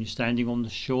 and you're standing on the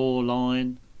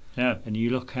shoreline, and you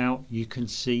look out, you can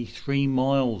see 3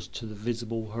 miles to the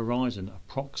visible horizon,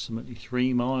 approximately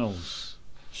 3 miles.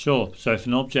 Sure. So if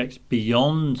an object's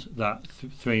beyond that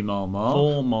 3 mile mark,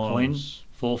 4 miles,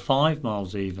 4 or 5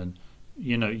 miles even,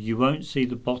 you know, you won't see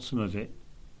the bottom of it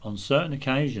on certain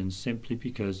occasions, simply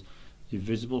because the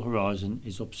visible horizon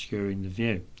is obscuring the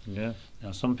view. Yeah.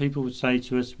 Now, some people would say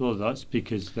to us, well, that's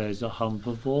because there's a hump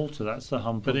of water. That's the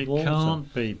hump of water. But it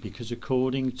can't be, because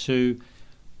according to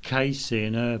Keigh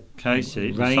and her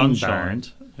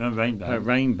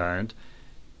rain band.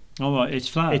 Oh, right, it's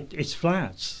flat. It's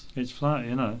flat. It's flat,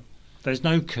 you know. There's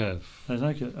no curve. There's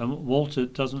no curve. And water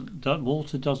doesn't curve.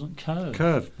 Water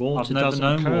doesn't I've never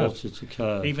known water to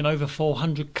curve. Even over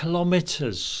 400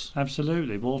 kilometres.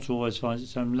 Absolutely. Water always finds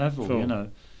its own level, you know.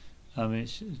 I mean,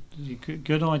 it's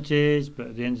good ideas, but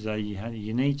at the end of the day,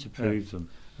 you need to prove them.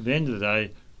 At the end of the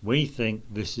day, we think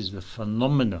this is the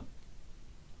phenomena.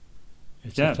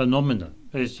 It's a phenomena.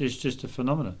 It's just a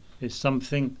phenomena. It's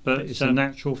something, but it's a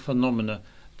natural phenomena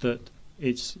that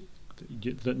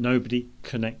nobody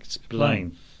can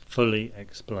explain, fully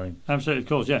explain. Absolutely, of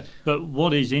course, yeah. But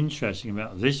what is interesting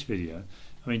about this video,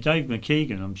 I mean, Dave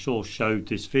McKeegan, I'm sure, showed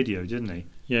this video, didn't he?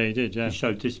 Yeah, he did, yeah. He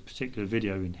showed this particular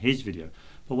video in his video.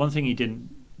 But one thing he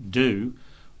didn't do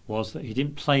was that he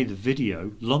didn't play the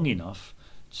video long enough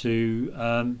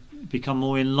to become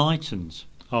more enlightened.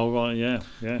 Oh, right, yeah.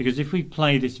 Because if we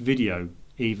play this video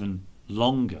even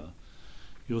longer,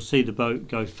 you'll see the boat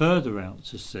go further out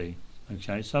to sea.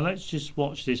 Okay, so let's just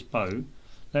watch this boat.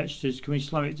 Can we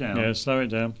slow it down? Yeah, slow it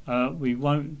down. We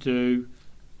won't do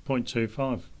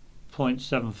 0.25.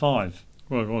 0.75.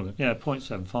 Right. Yeah,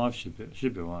 0.75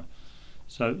 should be right.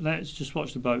 So let's just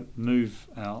watch the boat move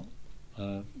out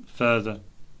further.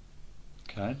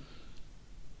 Okay.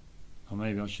 Or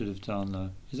maybe I should have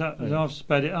done. I've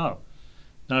sped it up?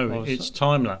 No, it's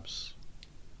time lapse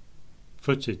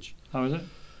footage. Oh, is it?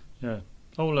 Yeah.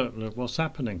 Oh, look what's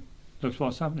happening. Look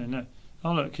what's happening there.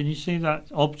 Oh, look, can you see that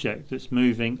object that's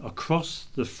moving across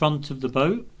the front of the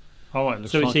boat? Oh, right,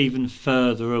 so it's even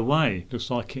further away.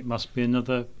 Looks like it must be a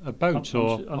boat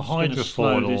or a hydrofoil.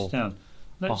 Slow this down.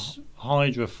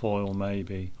 Hydrofoil,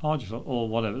 maybe. Hydrofoil or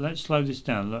whatever. Let's slow this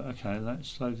down. Look, okay, let's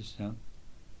slow this down.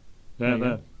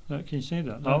 There. Look, can you see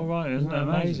that? Oh, right, isn't that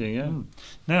amazing? Yeah.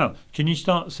 Now, can you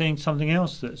start seeing something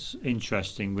else that's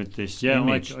interesting with this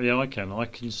image? I can. I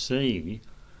can see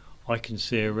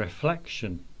a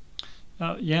reflection.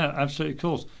 Yeah, absolutely, of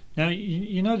course. Now,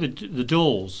 you know the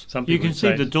doors. Some You people can see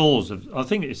say the doors of. I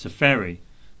think it's a ferry.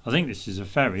 I think this is a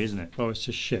ferry, isn't it? Well, it's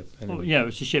a ship. Anyway. Well, yeah,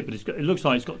 it's a ship, but it looks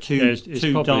like it's got two it's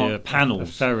two probably dark panels.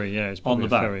 A ferry, yeah. It's on probably the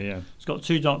back. a ferry, yeah. It's got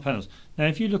two dark panels. Now,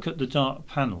 if you look at the dark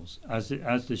panels as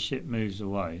the ship moves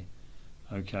away,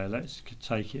 okay, let's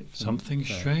take it. From Something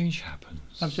there. strange happens.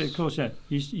 Absolutely, of course, yeah.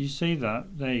 You see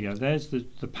that? There you go. There's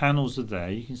the panels are there.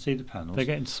 You can see the panels. They're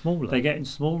getting smaller. They're getting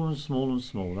smaller and smaller and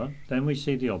smaller. Then we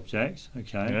see the objects.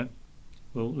 Okay. Yeah.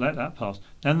 We'll let that pass.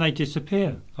 Then they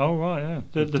disappear. Oh, right, yeah.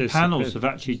 The panels have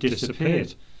actually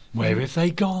disappeared. Where have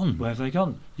they gone? Where have they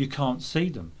gone? You can't see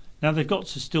them. Now, they've got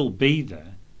to still be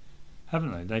there,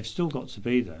 haven't they? They've still got to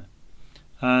be there.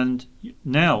 And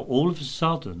now, all of a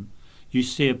sudden, you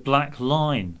see a black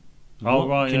line. Oh,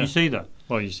 right, Can you see that?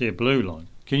 Well, you see a blue line.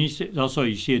 Can you see? Oh,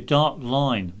 sorry, you see a dark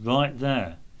line right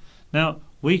there. Now,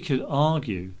 we could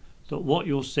argue that what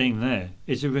you're seeing there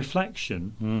is a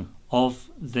reflection of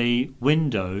the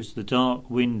windows, the dark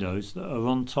windows that are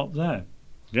on top there.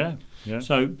 Yeah, yeah.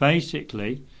 So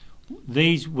basically,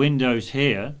 these windows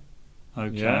here,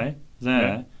 okay,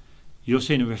 you're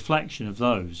seeing a reflection of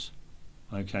those.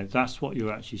 Okay, that's what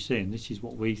you're actually seeing. This is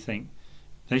what we think.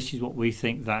 This is what we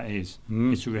think that is.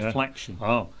 It's a reflection.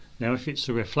 Oh, now if it's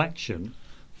a reflection,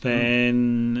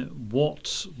 then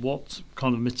what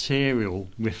kind of material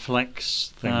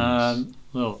reflects things?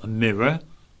 Well, a mirror.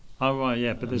 Oh, right,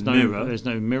 yeah, but there's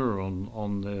no mirror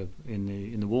on the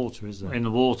in the water, is there? In the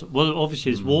water. Well,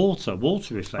 obviously it's water.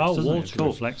 Water reflects. Oh, doesn't water it?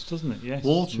 reflects, doesn't it? Yes.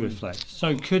 Water reflects.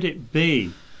 So could it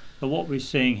be that what we're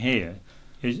seeing here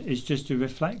is just a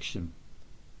reflection?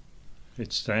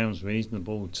 It sounds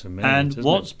reasonable to me. And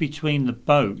what's between the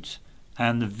boat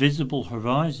and the visible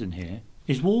horizon here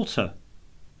is water.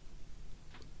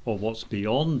 Or what's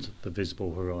beyond the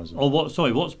visible horizon?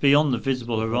 What's beyond the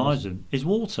visible horizon is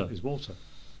water. Is water.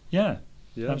 Yeah.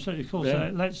 Yeah, absolutely, cool. Yeah.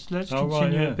 So let's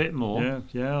continue a bit more. I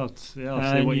see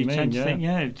what you mean. Tend to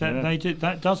think,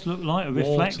 that does look like a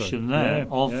reflection there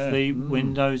of the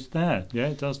windows there. Yeah,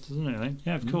 it does, doesn't it?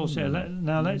 Yeah, of course. Yeah.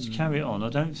 Now let's carry on. I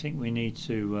don't think we need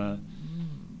to,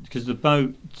 because the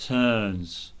boat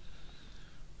turns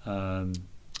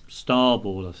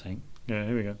starboard, I think. Yeah,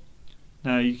 here we go.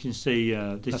 Now you can see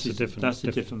that's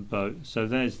a different boat. So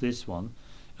there's this one.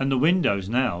 And the windows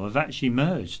now have actually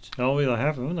merged. Oh, they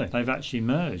have, haven't they? They've actually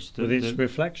merged. With its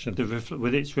reflection.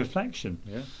 With its reflection.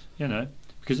 Yeah. You know,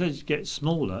 because as it gets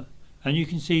smaller, and you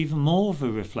can see even more of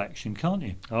a reflection, can't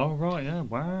you? Oh, right, yeah,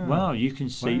 wow. Wow, you can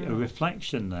see a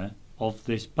reflection there of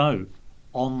this boat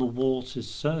on the water's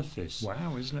surface.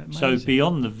 Wow, isn't it amazing? So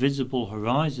beyond the visible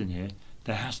horizon here,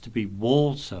 there has to be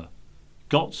water.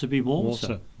 Got to be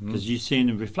water. Because you're seeing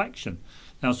a reflection.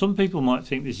 Now, some people might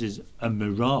think this is a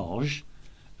mirage,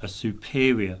 a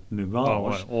superior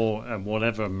mirage, or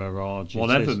whatever mirage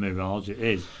it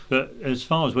is. But as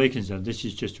far as we're concerned, this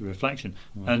is just a reflection.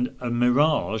 And a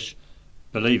mirage,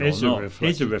 believe it or not,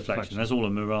 is a reflection. That's all a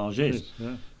mirage is.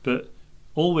 But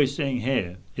all we're seeing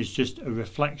here is just a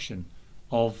reflection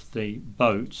of the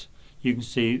boat. You can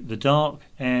see the dark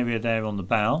area there on the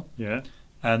bow,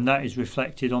 and that is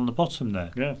reflected on the bottom there.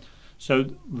 Yeah. So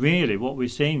really, what we're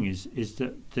seeing is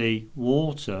that the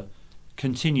water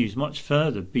continues much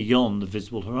further beyond the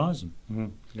visible horizon,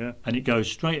 and it goes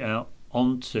straight out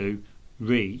onto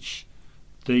reach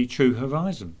the true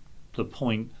horizon, the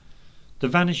point, the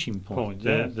vanishing point,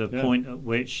 the point at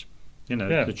which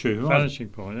the true horizon. Vanishing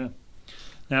point. Yeah.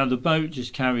 Now the boat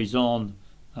just carries on.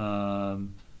 I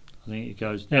think it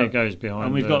goes. Yeah, it goes behind.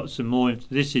 And we've got some more.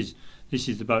 This is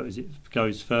the boat as it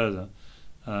goes further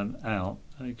out.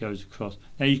 And it goes across.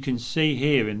 Now you can see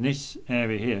here in this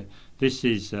area here. This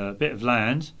is a bit of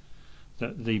land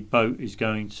that the boat is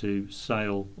going to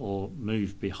sail or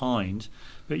move behind,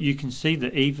 but you can see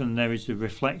that even there is a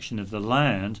reflection of the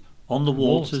land on the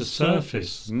water's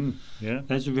surface.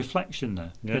 There's a reflection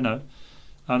there. You know,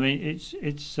 I mean, it's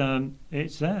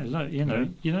there. Look, you know,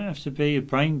 you don't have to be a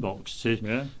brain box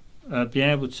to be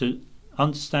able to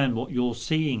understand what you're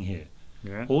seeing here.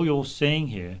 All you're seeing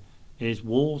here is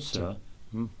water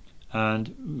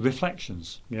and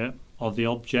reflections. Of the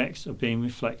objects are being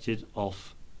reflected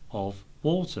off of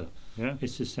water.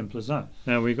 It's as simple as that.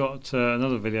 Now we've got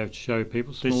another video to show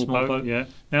people. Small boat. Yeah.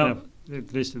 Now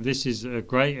this is a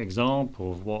great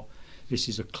example of what. This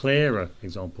is a clearer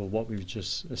example of what we've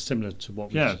just similar to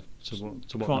what we've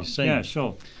seen. Yeah,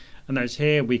 sure. And that's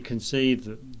here we can see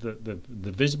that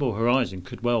the visible horizon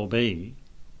could well be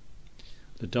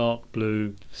the dark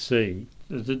blue sea.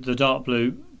 The dark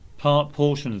blue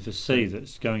portion of the sea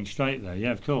that's going straight there.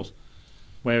 Yeah, of course.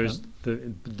 Whereas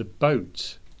the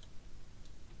boat.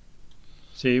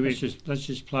 See, let's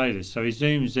just play this. So he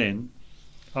zooms in.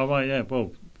 Oh right, yeah.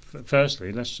 Well,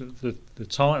 firstly, the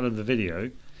title of the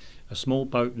video: a small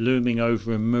boat looming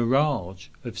over a mirage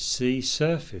of sea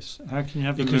surface. How can you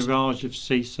have a mirage of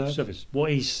sea surface?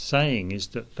 What he's saying is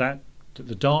that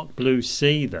the dark blue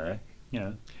sea there.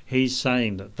 Yeah. He's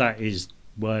saying that is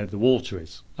where the water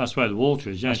is. That's where the water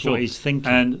is. Yeah, that's sure. what he's thinking.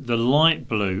 And the light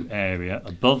blue area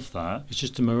above that, it's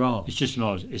just a mirage. It's just a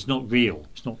mirage. It's not real.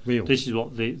 It's not real. This is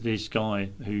what this guy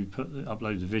who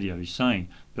uploaded the video is saying.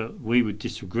 But we would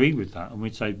disagree with that, and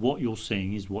we'd say what you're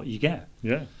seeing is what you get.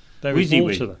 Yeah, there is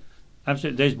water there.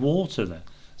 Absolutely, there's water there.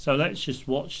 So let's just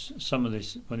watch some of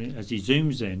this as he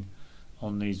zooms in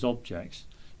on these objects.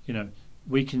 You know,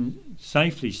 we can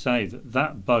safely say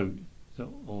that boat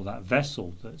or that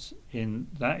vessel that's in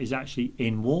that is actually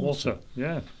in water.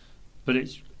 Yeah, but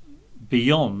it's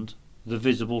beyond the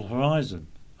visible horizon.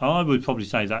 I would probably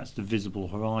say that's the visible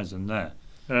horizon there.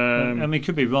 I mean, it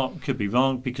could be wrong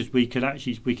because we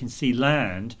can see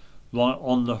land right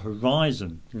on the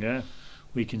horizon. Yeah,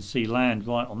 we can see land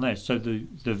right on there. So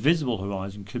the visible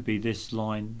horizon could be this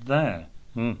line there.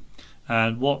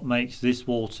 And what makes this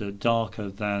water darker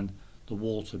than the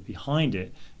water behind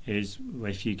it is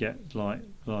if you get like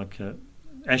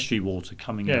estuary water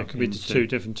coming out. Yeah, it could be the two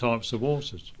different types of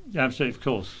waters. Yeah, absolutely, of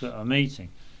course, that are meeting.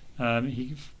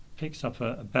 He picks up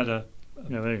a better.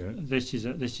 Yeah, there you go. This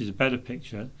is a better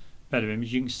picture, better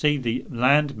image. You can see the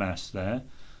land mass there.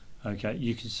 Okay,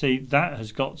 you can see that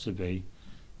has got to be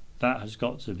the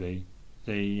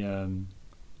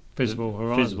visible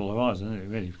horizon. Visible horizon, isn't it,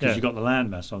 really? Because you've got the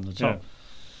land mass on the top. Yeah.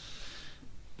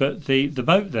 But the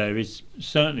boat there is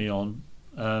certainly on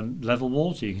level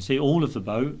water. You can see all of the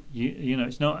boat. You know,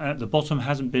 it's not at the bottom,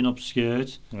 hasn't been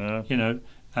obscured. Yeah. You know,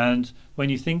 and when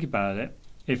you think about it,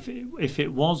 if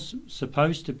it was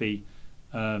supposed to be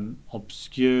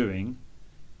obscuring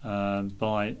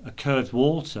by a curved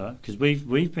water, because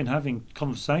we've been having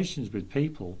conversations with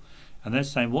people, and they're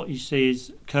saying what you see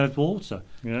is curved water.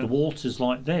 Yeah. The water's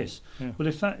like this. Yeah. Well,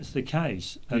 if that's the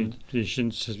case, and you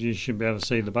shouldn't be able to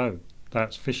see the boat.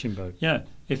 That's fishing boat. Yeah,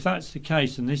 if that's the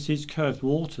case, and this is curved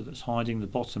water that's hiding the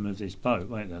bottom of this boat.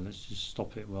 Wait there, let's just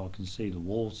stop it where I can see the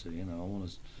water. You know, I want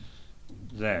to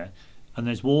there, and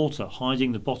there's water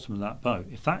hiding the bottom of that boat.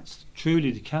 If that's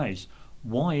truly the case,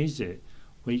 why is it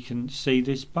we can see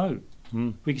this boat?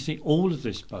 We can see all of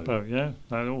this boat. Yeah,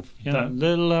 that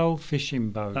little old fishing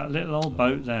boat. That little old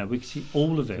boat there, we can see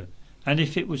all of it. And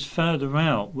if it was further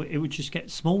out, it would just get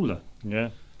smaller. Yeah.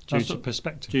 Due to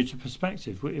perspective. Due to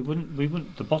perspective, we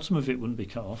wouldn't. The bottom of it wouldn't be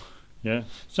cut off. Yeah.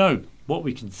 So what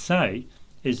we can say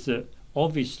is that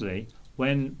obviously,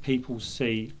 when people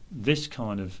see this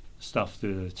kind of stuff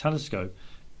through the telescope,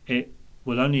 it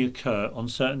will only occur on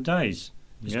certain days.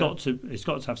 It's got to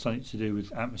have something to do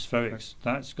with atmospherics.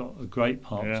 That's got a great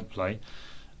part to play,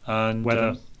 and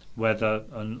weather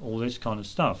and all this kind of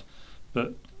stuff.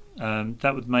 But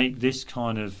that would make this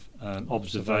kind of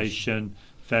observation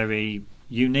very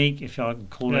unique, if I can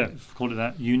call it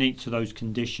that, unique to those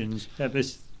conditions. Yeah,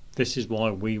 this is why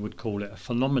we would call it a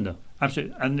phenomena.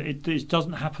 Absolutely, and it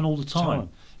doesn't happen all the time.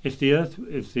 If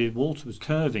the water was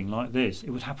curving like this,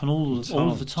 it would happen all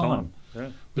of the time. Yeah.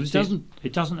 But it doesn't.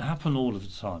 It doesn't happen all of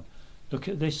the time. Look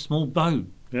at this small boat.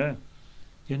 Yeah.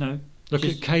 You know. Look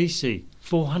at Keigh,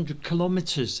 400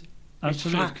 kilometres.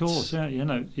 Absolutely, of course. Yeah. You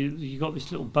know, you got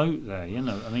this little boat there. You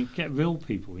know, I mean, get real,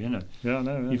 people. You know. Yeah, I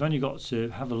know. Yeah. You've only got to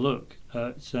have a look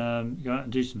at go out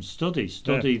and do some study.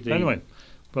 Anyway,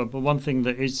 but one thing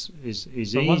that is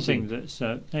easy. One thing that's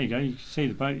there you go. You can see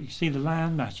the boat. You can see the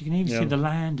land mass. You can even see the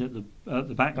land at the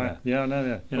back there. Yeah, I know.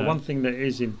 Yeah. But one thing that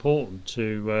is important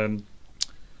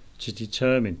to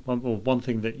determine, one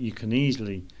thing that you can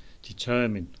easily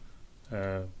determine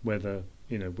whether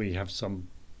we have some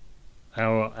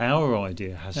our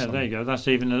idea has. Yeah, there you go. That's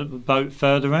even a boat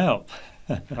further out.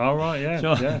 All right, yeah,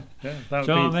 yeah. That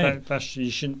would be,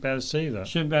 you shouldn't be able to see that.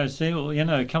 Shouldn't be able to see.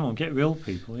 Well, come on, get real,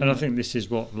 people. And I think this is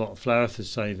what a lot of flat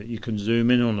earthers say, that you can zoom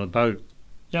in on a boat.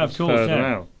 Yeah, of course, further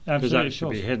out, because absolutely, that should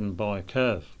be hidden by a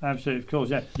curve. Absolutely, of course,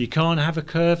 yeah. You can't have a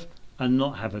curve and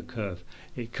not have a curve.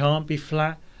 It can't be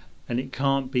flat and it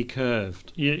can't be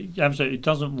curved. Yeah, absolutely, it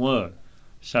doesn't work.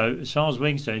 So as far as we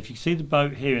can say, if you see the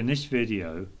boat here in this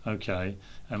video, okay,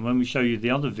 and when we show you the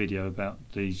other video about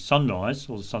the sunrise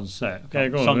or the sunset, go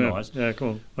on, sunrise, go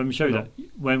on. When we show you that,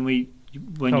 when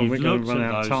you've looked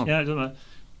at those, it doesn't matter.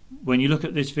 When you look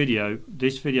at this video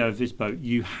of this boat,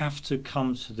 you have to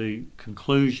come to the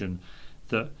conclusion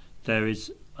that there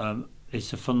is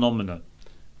it's a phenomenon,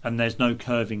 and there's no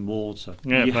curving water.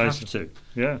 Yeah, you basically. have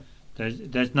to. Yeah.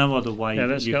 There's no other way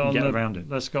that you can get around it.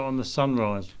 Let's go on the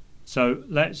sunrise. So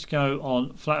let's go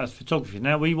on flat earth photography.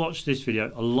 Now, we watched this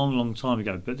video a long time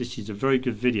ago, but this is a very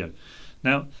good video.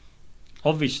 Now,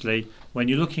 obviously, when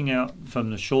you're looking out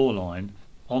from the shoreline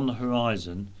on the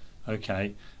horizon,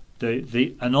 okay,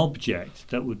 an object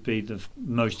that would be the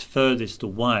most furthest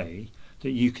away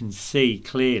that you can see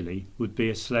clearly would be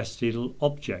a celestial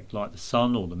object like the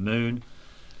sun or the moon.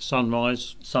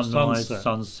 Sunrise,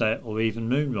 sunset, or even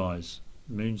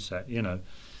moonset, you know,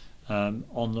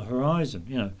 on the horizon,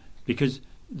 you know, because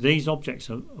these objects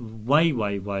are way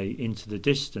into the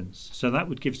distance. So that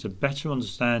would give us a better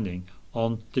understanding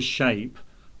on the shape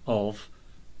of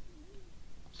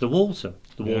the water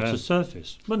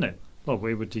surface, wouldn't it? Well,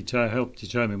 we would help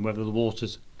determine whether the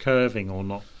water's curving or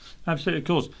not. Absolutely, of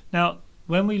course. Now,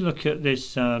 when we look at this,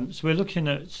 so we're looking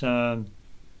at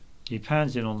he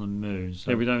pans in on the moon.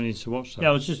 So yeah, we don't need to watch that. Yeah,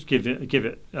 I'll just give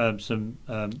it some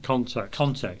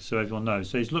context so everyone knows.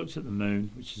 So he's looked at the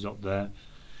moon, which is up there.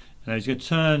 Now he's going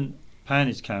to pan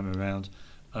his camera around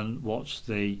and watch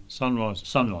the sunrise,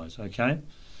 okay,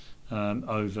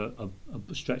 over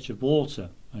a stretch of water,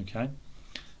 okay.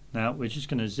 Now we're just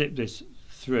going to zip this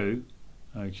through,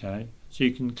 okay, so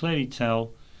you can clearly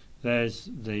tell there's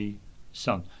the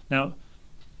sun. Now,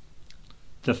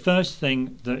 the first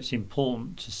thing that's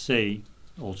important to see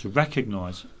or to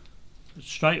recognise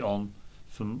straight on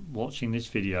from watching this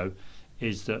video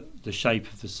is that the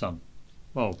shape of the sun.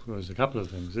 Well, there's a couple of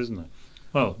things, isn't there?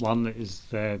 Well, one that is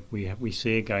there. We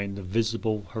see again the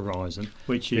visible horizon,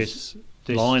 which is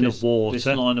this line of water. This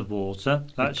line of water.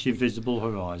 That's your visible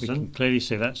horizon. We can clearly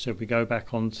see that. So if we go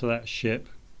back onto that ship,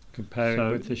 compare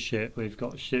it with the ship. We've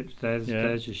got ships. There's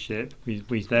your ship.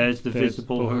 There's the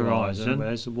visible horizon.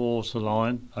 There's the water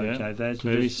line. Okay, there's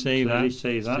clearly see that.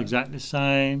 See that. It's exactly the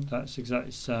same. That's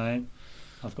exactly the same.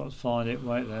 I've got to find it.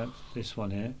 Wait there. This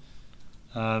one here.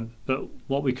 But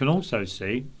what we can also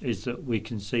see is that we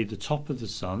can see the top of the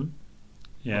sun.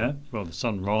 Yeah. Well, the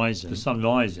sun rising. The sun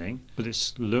rising. But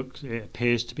it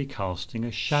appears to be casting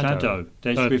a shadow.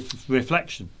 There's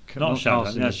reflection. Not shadow.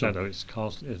 Casting a shadow. It's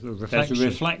cast. A reflection. There's a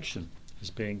reflection. Is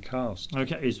being cast.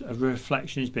 Okay. A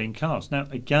reflection is being cast. Now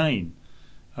again,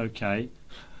 okay,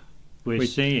 we're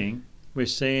seeing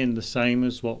the same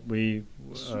as what we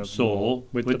saw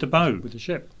with the boat, with the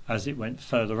ship, as it went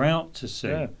further out to sea.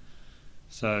 Yeah.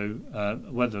 So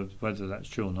whether that's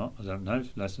true or not, I don't know.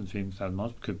 Less than 3,000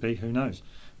 miles could be. Who knows?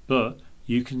 But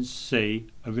you can see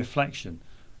a reflection.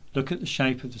 Look at the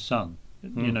shape of the sun.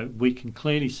 You know, we can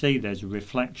clearly see there's a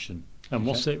reflection. And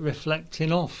what's it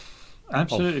reflecting off?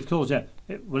 Absolutely, of course. Yeah.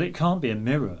 It can't be a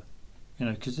mirror, you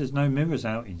know, because there's no mirrors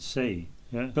out in sea.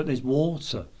 Yeah. But there's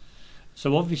water.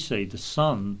 So obviously the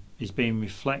sun is being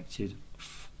reflected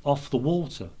off the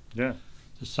water. Yeah.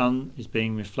 The sun is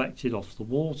being reflected off the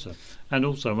water. And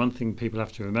also one thing people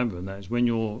have to remember, and that is when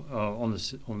you're on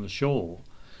the shore,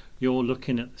 you're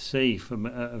looking at the sea from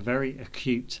a very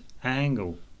acute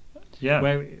angle. Yeah.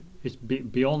 Where it's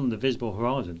beyond the visible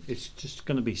horizon. It's just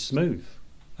going to be smooth.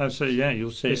 Absolutely, yeah. You'll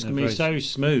see it's going to be so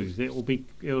smooth. It'll be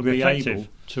able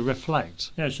to reflect.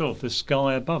 Yeah, sure. The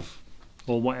sky above,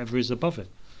 or whatever is above it.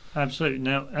 Absolutely.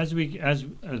 Now, as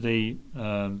the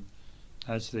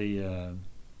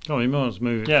oh, you might as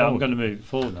well move it forward. I'm going to move it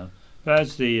forward now. But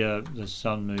as the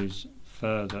sun moves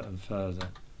further and further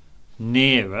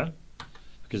nearer,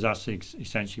 because that's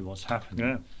essentially what's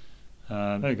happening.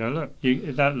 Yeah. There you go. Look.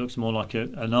 That looks more like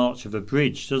an arch of a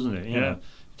bridge, doesn't it? You know?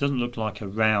 It doesn't look like a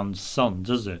round sun,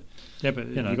 does it? Yeah, but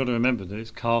you've got to remember that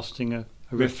it's casting a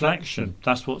reflection.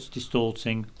 That's what's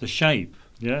distorting the shape.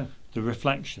 Yeah. The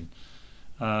reflection.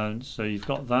 So you've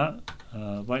got that.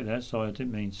 Wait there. Sorry, I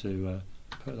didn't mean to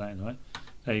put that in right.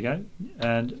 There you go.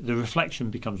 And the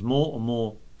reflection becomes more and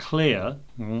more clear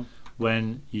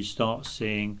when you start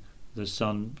seeing the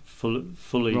sun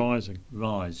fully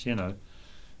rise. You know,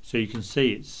 so you can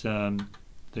see it's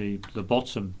the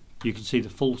bottom. You can see the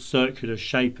full circular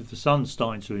shape of the sun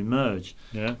starting to emerge.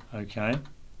 Yeah. Okay.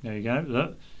 There you go.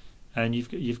 Look, and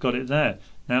you've got it there.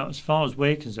 Now, as far as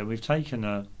we're concerned, we've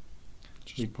taken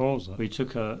we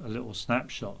took a little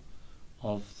snapshot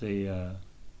of the.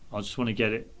 I just want to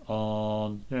get it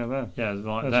on. Yeah, there. Yeah,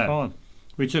 right That's there. Fine.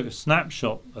 We took a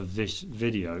snapshot of this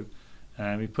video,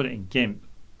 and we put it in GIMP.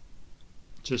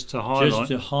 Just to highlight. Just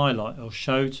to highlight or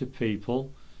show to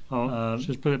people.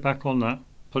 Just put it back on that.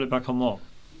 Put it back on what?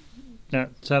 Yeah,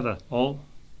 tether. Oh,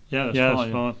 yeah, that's fine.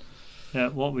 That's fine. Yeah,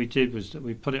 what we did was that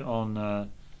we put it on.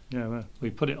 We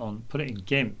put it in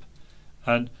GIMP,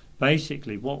 and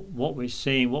basically what we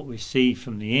see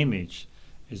from the image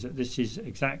is that this is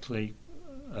exactly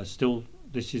still.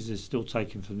 This is still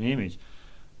taken from the image,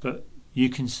 but you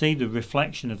can see the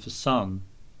reflection of the sun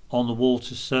on the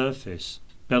water surface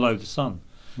below the sun.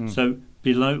 So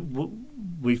below,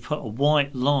 we've put a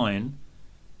white line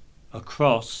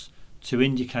across to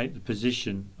indicate the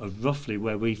position of roughly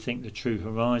where we think the true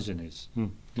horizon is.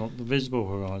 Not the visible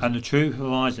horizon. And the true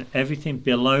horizon, everything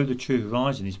below the true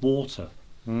horizon is water.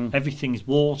 Everything is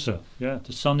water. Yeah.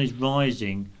 The sun is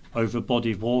rising over a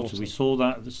body of water. We saw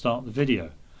that at the start of the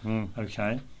video.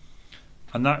 Okay,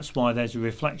 and that's why there's a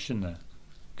reflection there,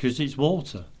 because it's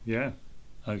water. Yeah.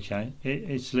 Okay,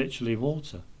 it's literally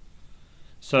water.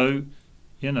 So,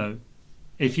 you know,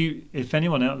 if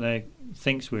anyone out there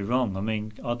thinks we're wrong, I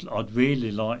mean, I'd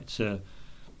really like to,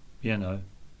 you know,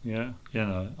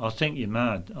 I think you're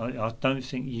mad. I don't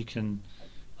think you can.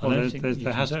 Well,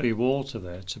 there has to be water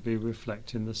there to be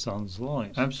reflecting the sun's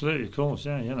light. Absolutely, of course,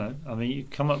 yeah. You know, I mean, you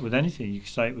come up with anything. You can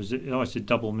say it's a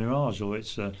double mirage, or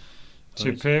it's a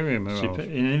superior mirage,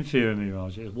 an inferior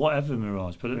mirage, whatever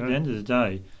mirage. But at the end of the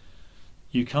day,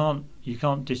 you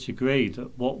can't disagree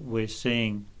that what we're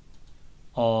seeing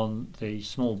on the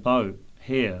small boat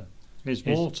here is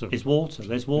water. Is water.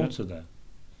 There's water there.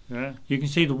 Yeah. You can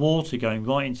see the water going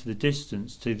right into the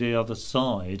distance to the other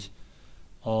side,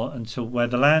 or until where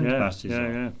the land masses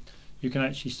are. Yeah. You can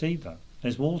actually see that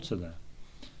there's water there.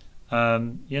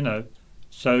 You know,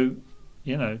 so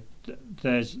you know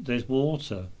there's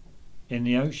water in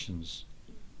the oceans,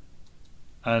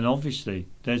 and obviously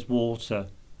there's water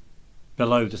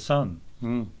below the sun.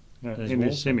 In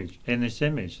this image. In this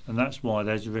image, and that's why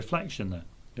there's a reflection there.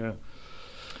 Yeah.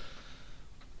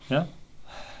 Yeah.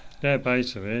 Yeah,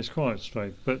 basically, it's quite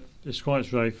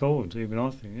straightforward, even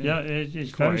I think. Yeah, it's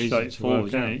very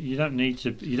straightforward. You don't need to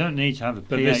have a PhD.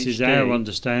 But this is our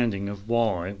understanding of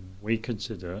why we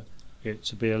consider it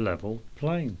to be a level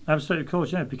plane. Absolutely, of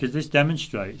course, yeah, because this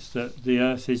demonstrates that the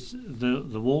Earth is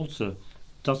the water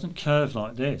doesn't curve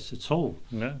like this at all.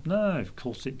 No, of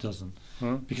course it doesn't,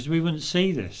 because we wouldn't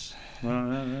see this.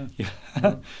 No.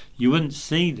 You wouldn't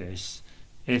see this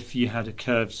if you had a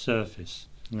curved surface.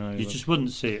 No, you just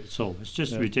wouldn't see it at all. It's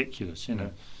just ridiculous, you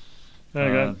know. There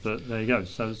you go. But there you go.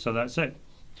 So that's it.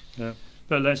 Yeah.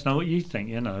 But let us know what you think.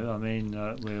 You know, I mean,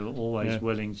 we're always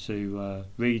willing to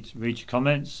read your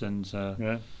comments and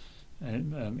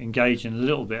engage in a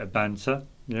little bit of banter.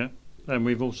 Yeah. And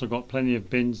we've also got plenty of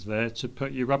bins there to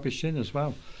put your rubbish in as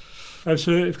well.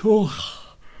 Absolutely, of course.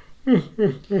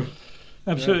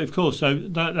 Absolutely, of course. So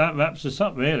that wraps us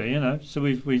up, really. You know, so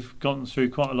we've gotten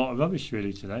through quite a lot of rubbish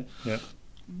really today. Yeah.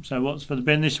 So what's for the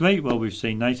bin this week? Well, we've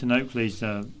seen Nathan Oakley's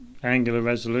angular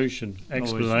resolution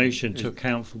explanation to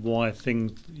account for why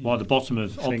the bottom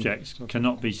of objects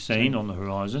cannot be seen on the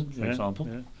horizon, for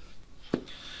example.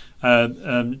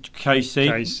 Keigh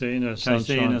in a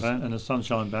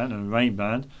sunshine band and a rain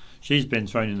band. She's been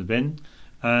thrown in the bin.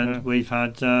 And we've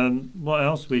had what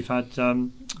else? We've had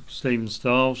Stephen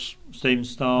Stiles.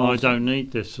 I don't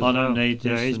need this. I don't need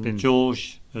this. Yeah, he's and been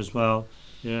George as well.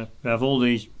 Yeah, we have all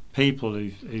these people who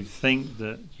think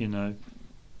that, you know,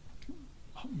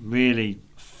 really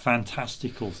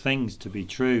fantastical things to be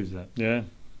true that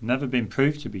never been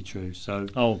proved to be true. So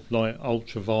like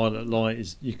ultraviolet light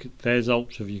is you can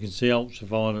see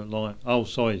ultraviolet light.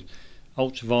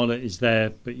 Ultraviolet is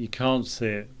there, but you can't see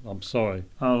it. I'm sorry.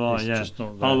 It's just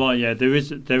not there. There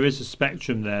is a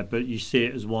spectrum there, but you see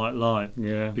it as white light.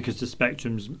 Yeah. Because the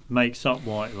spectrum makes up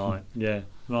white light. Yeah.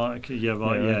 Right. Okay, yeah.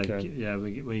 Right. Yeah. Yeah. Okay. Yeah.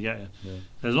 We get it. Yeah.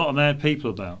 There's a lot of mad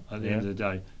people about at the end of the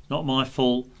day. Not my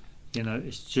fault. You know,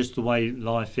 it's just the way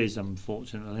life is,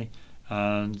 unfortunately.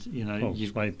 And you know,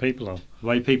 the way people are. The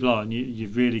way people are, and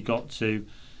you've really got to,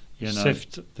 you know,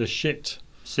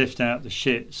 sift out the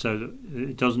shit so that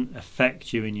it doesn't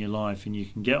affect you in your life, and you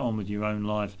can get on with your own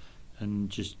life and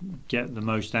just get the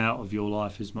most out of your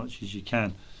life as much as you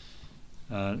can,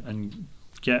 and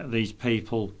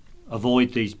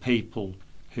avoid these people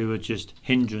who are just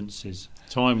hindrances,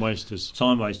 time wasters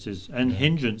and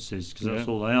hindrances, because that's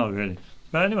all they are really.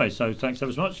 But anyway, so thanks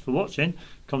ever so much for watching.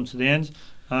 Come to the end,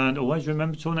 and always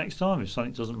remember till next time, if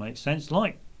something doesn't make sense,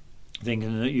 like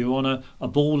thinking that you're on a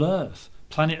ball Earth,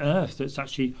 planet Earth, that's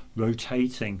actually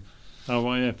rotating. Oh,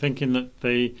 well, yeah, thinking that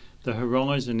the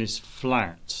horizon is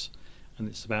flat and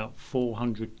it's about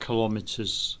 400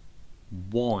 kilometres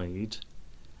wide,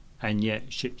 and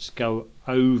yet ships go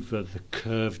over the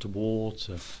curved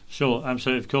water. Sure,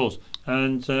 absolutely, of course.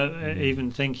 And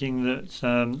even thinking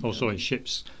that...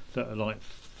 ships that are like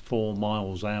 4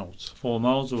 miles out. 4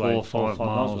 miles away. 4 or 5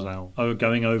 miles out. Oh,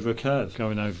 going over a curve.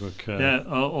 Going over a curve. Yeah,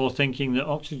 or thinking that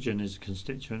oxygen is a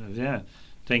constituent of the air.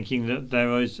 thinking that there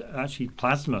was actually a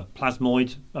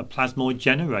plasmoid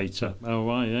generator. Oh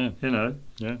right, yeah. You know,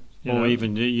 Or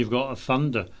even you've got a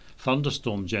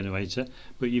thunderstorm generator,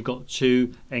 but you've got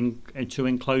two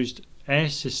enclosed air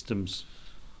systems.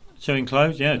 Two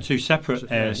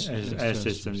separate air systems,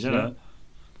 systems. You yeah. know,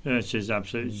 it's just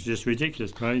absolutely, it's just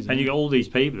ridiculous. Crazy. And you got all these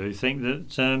people who think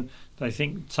that they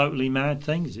think totally mad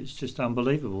things. It's just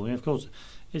unbelievable. And of course,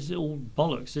 it's all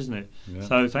bollocks, isn't it? Yeah.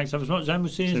 So thanks ever so much, and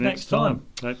we'll see you next time.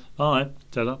 Okay. Bye.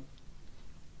 Ta-da.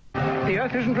 The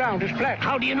Earth isn't round, it's flat.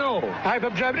 How do you know? I've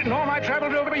observed it in all my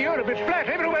travels over Europe. It's flat.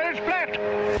 Everywhere it's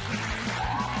flat.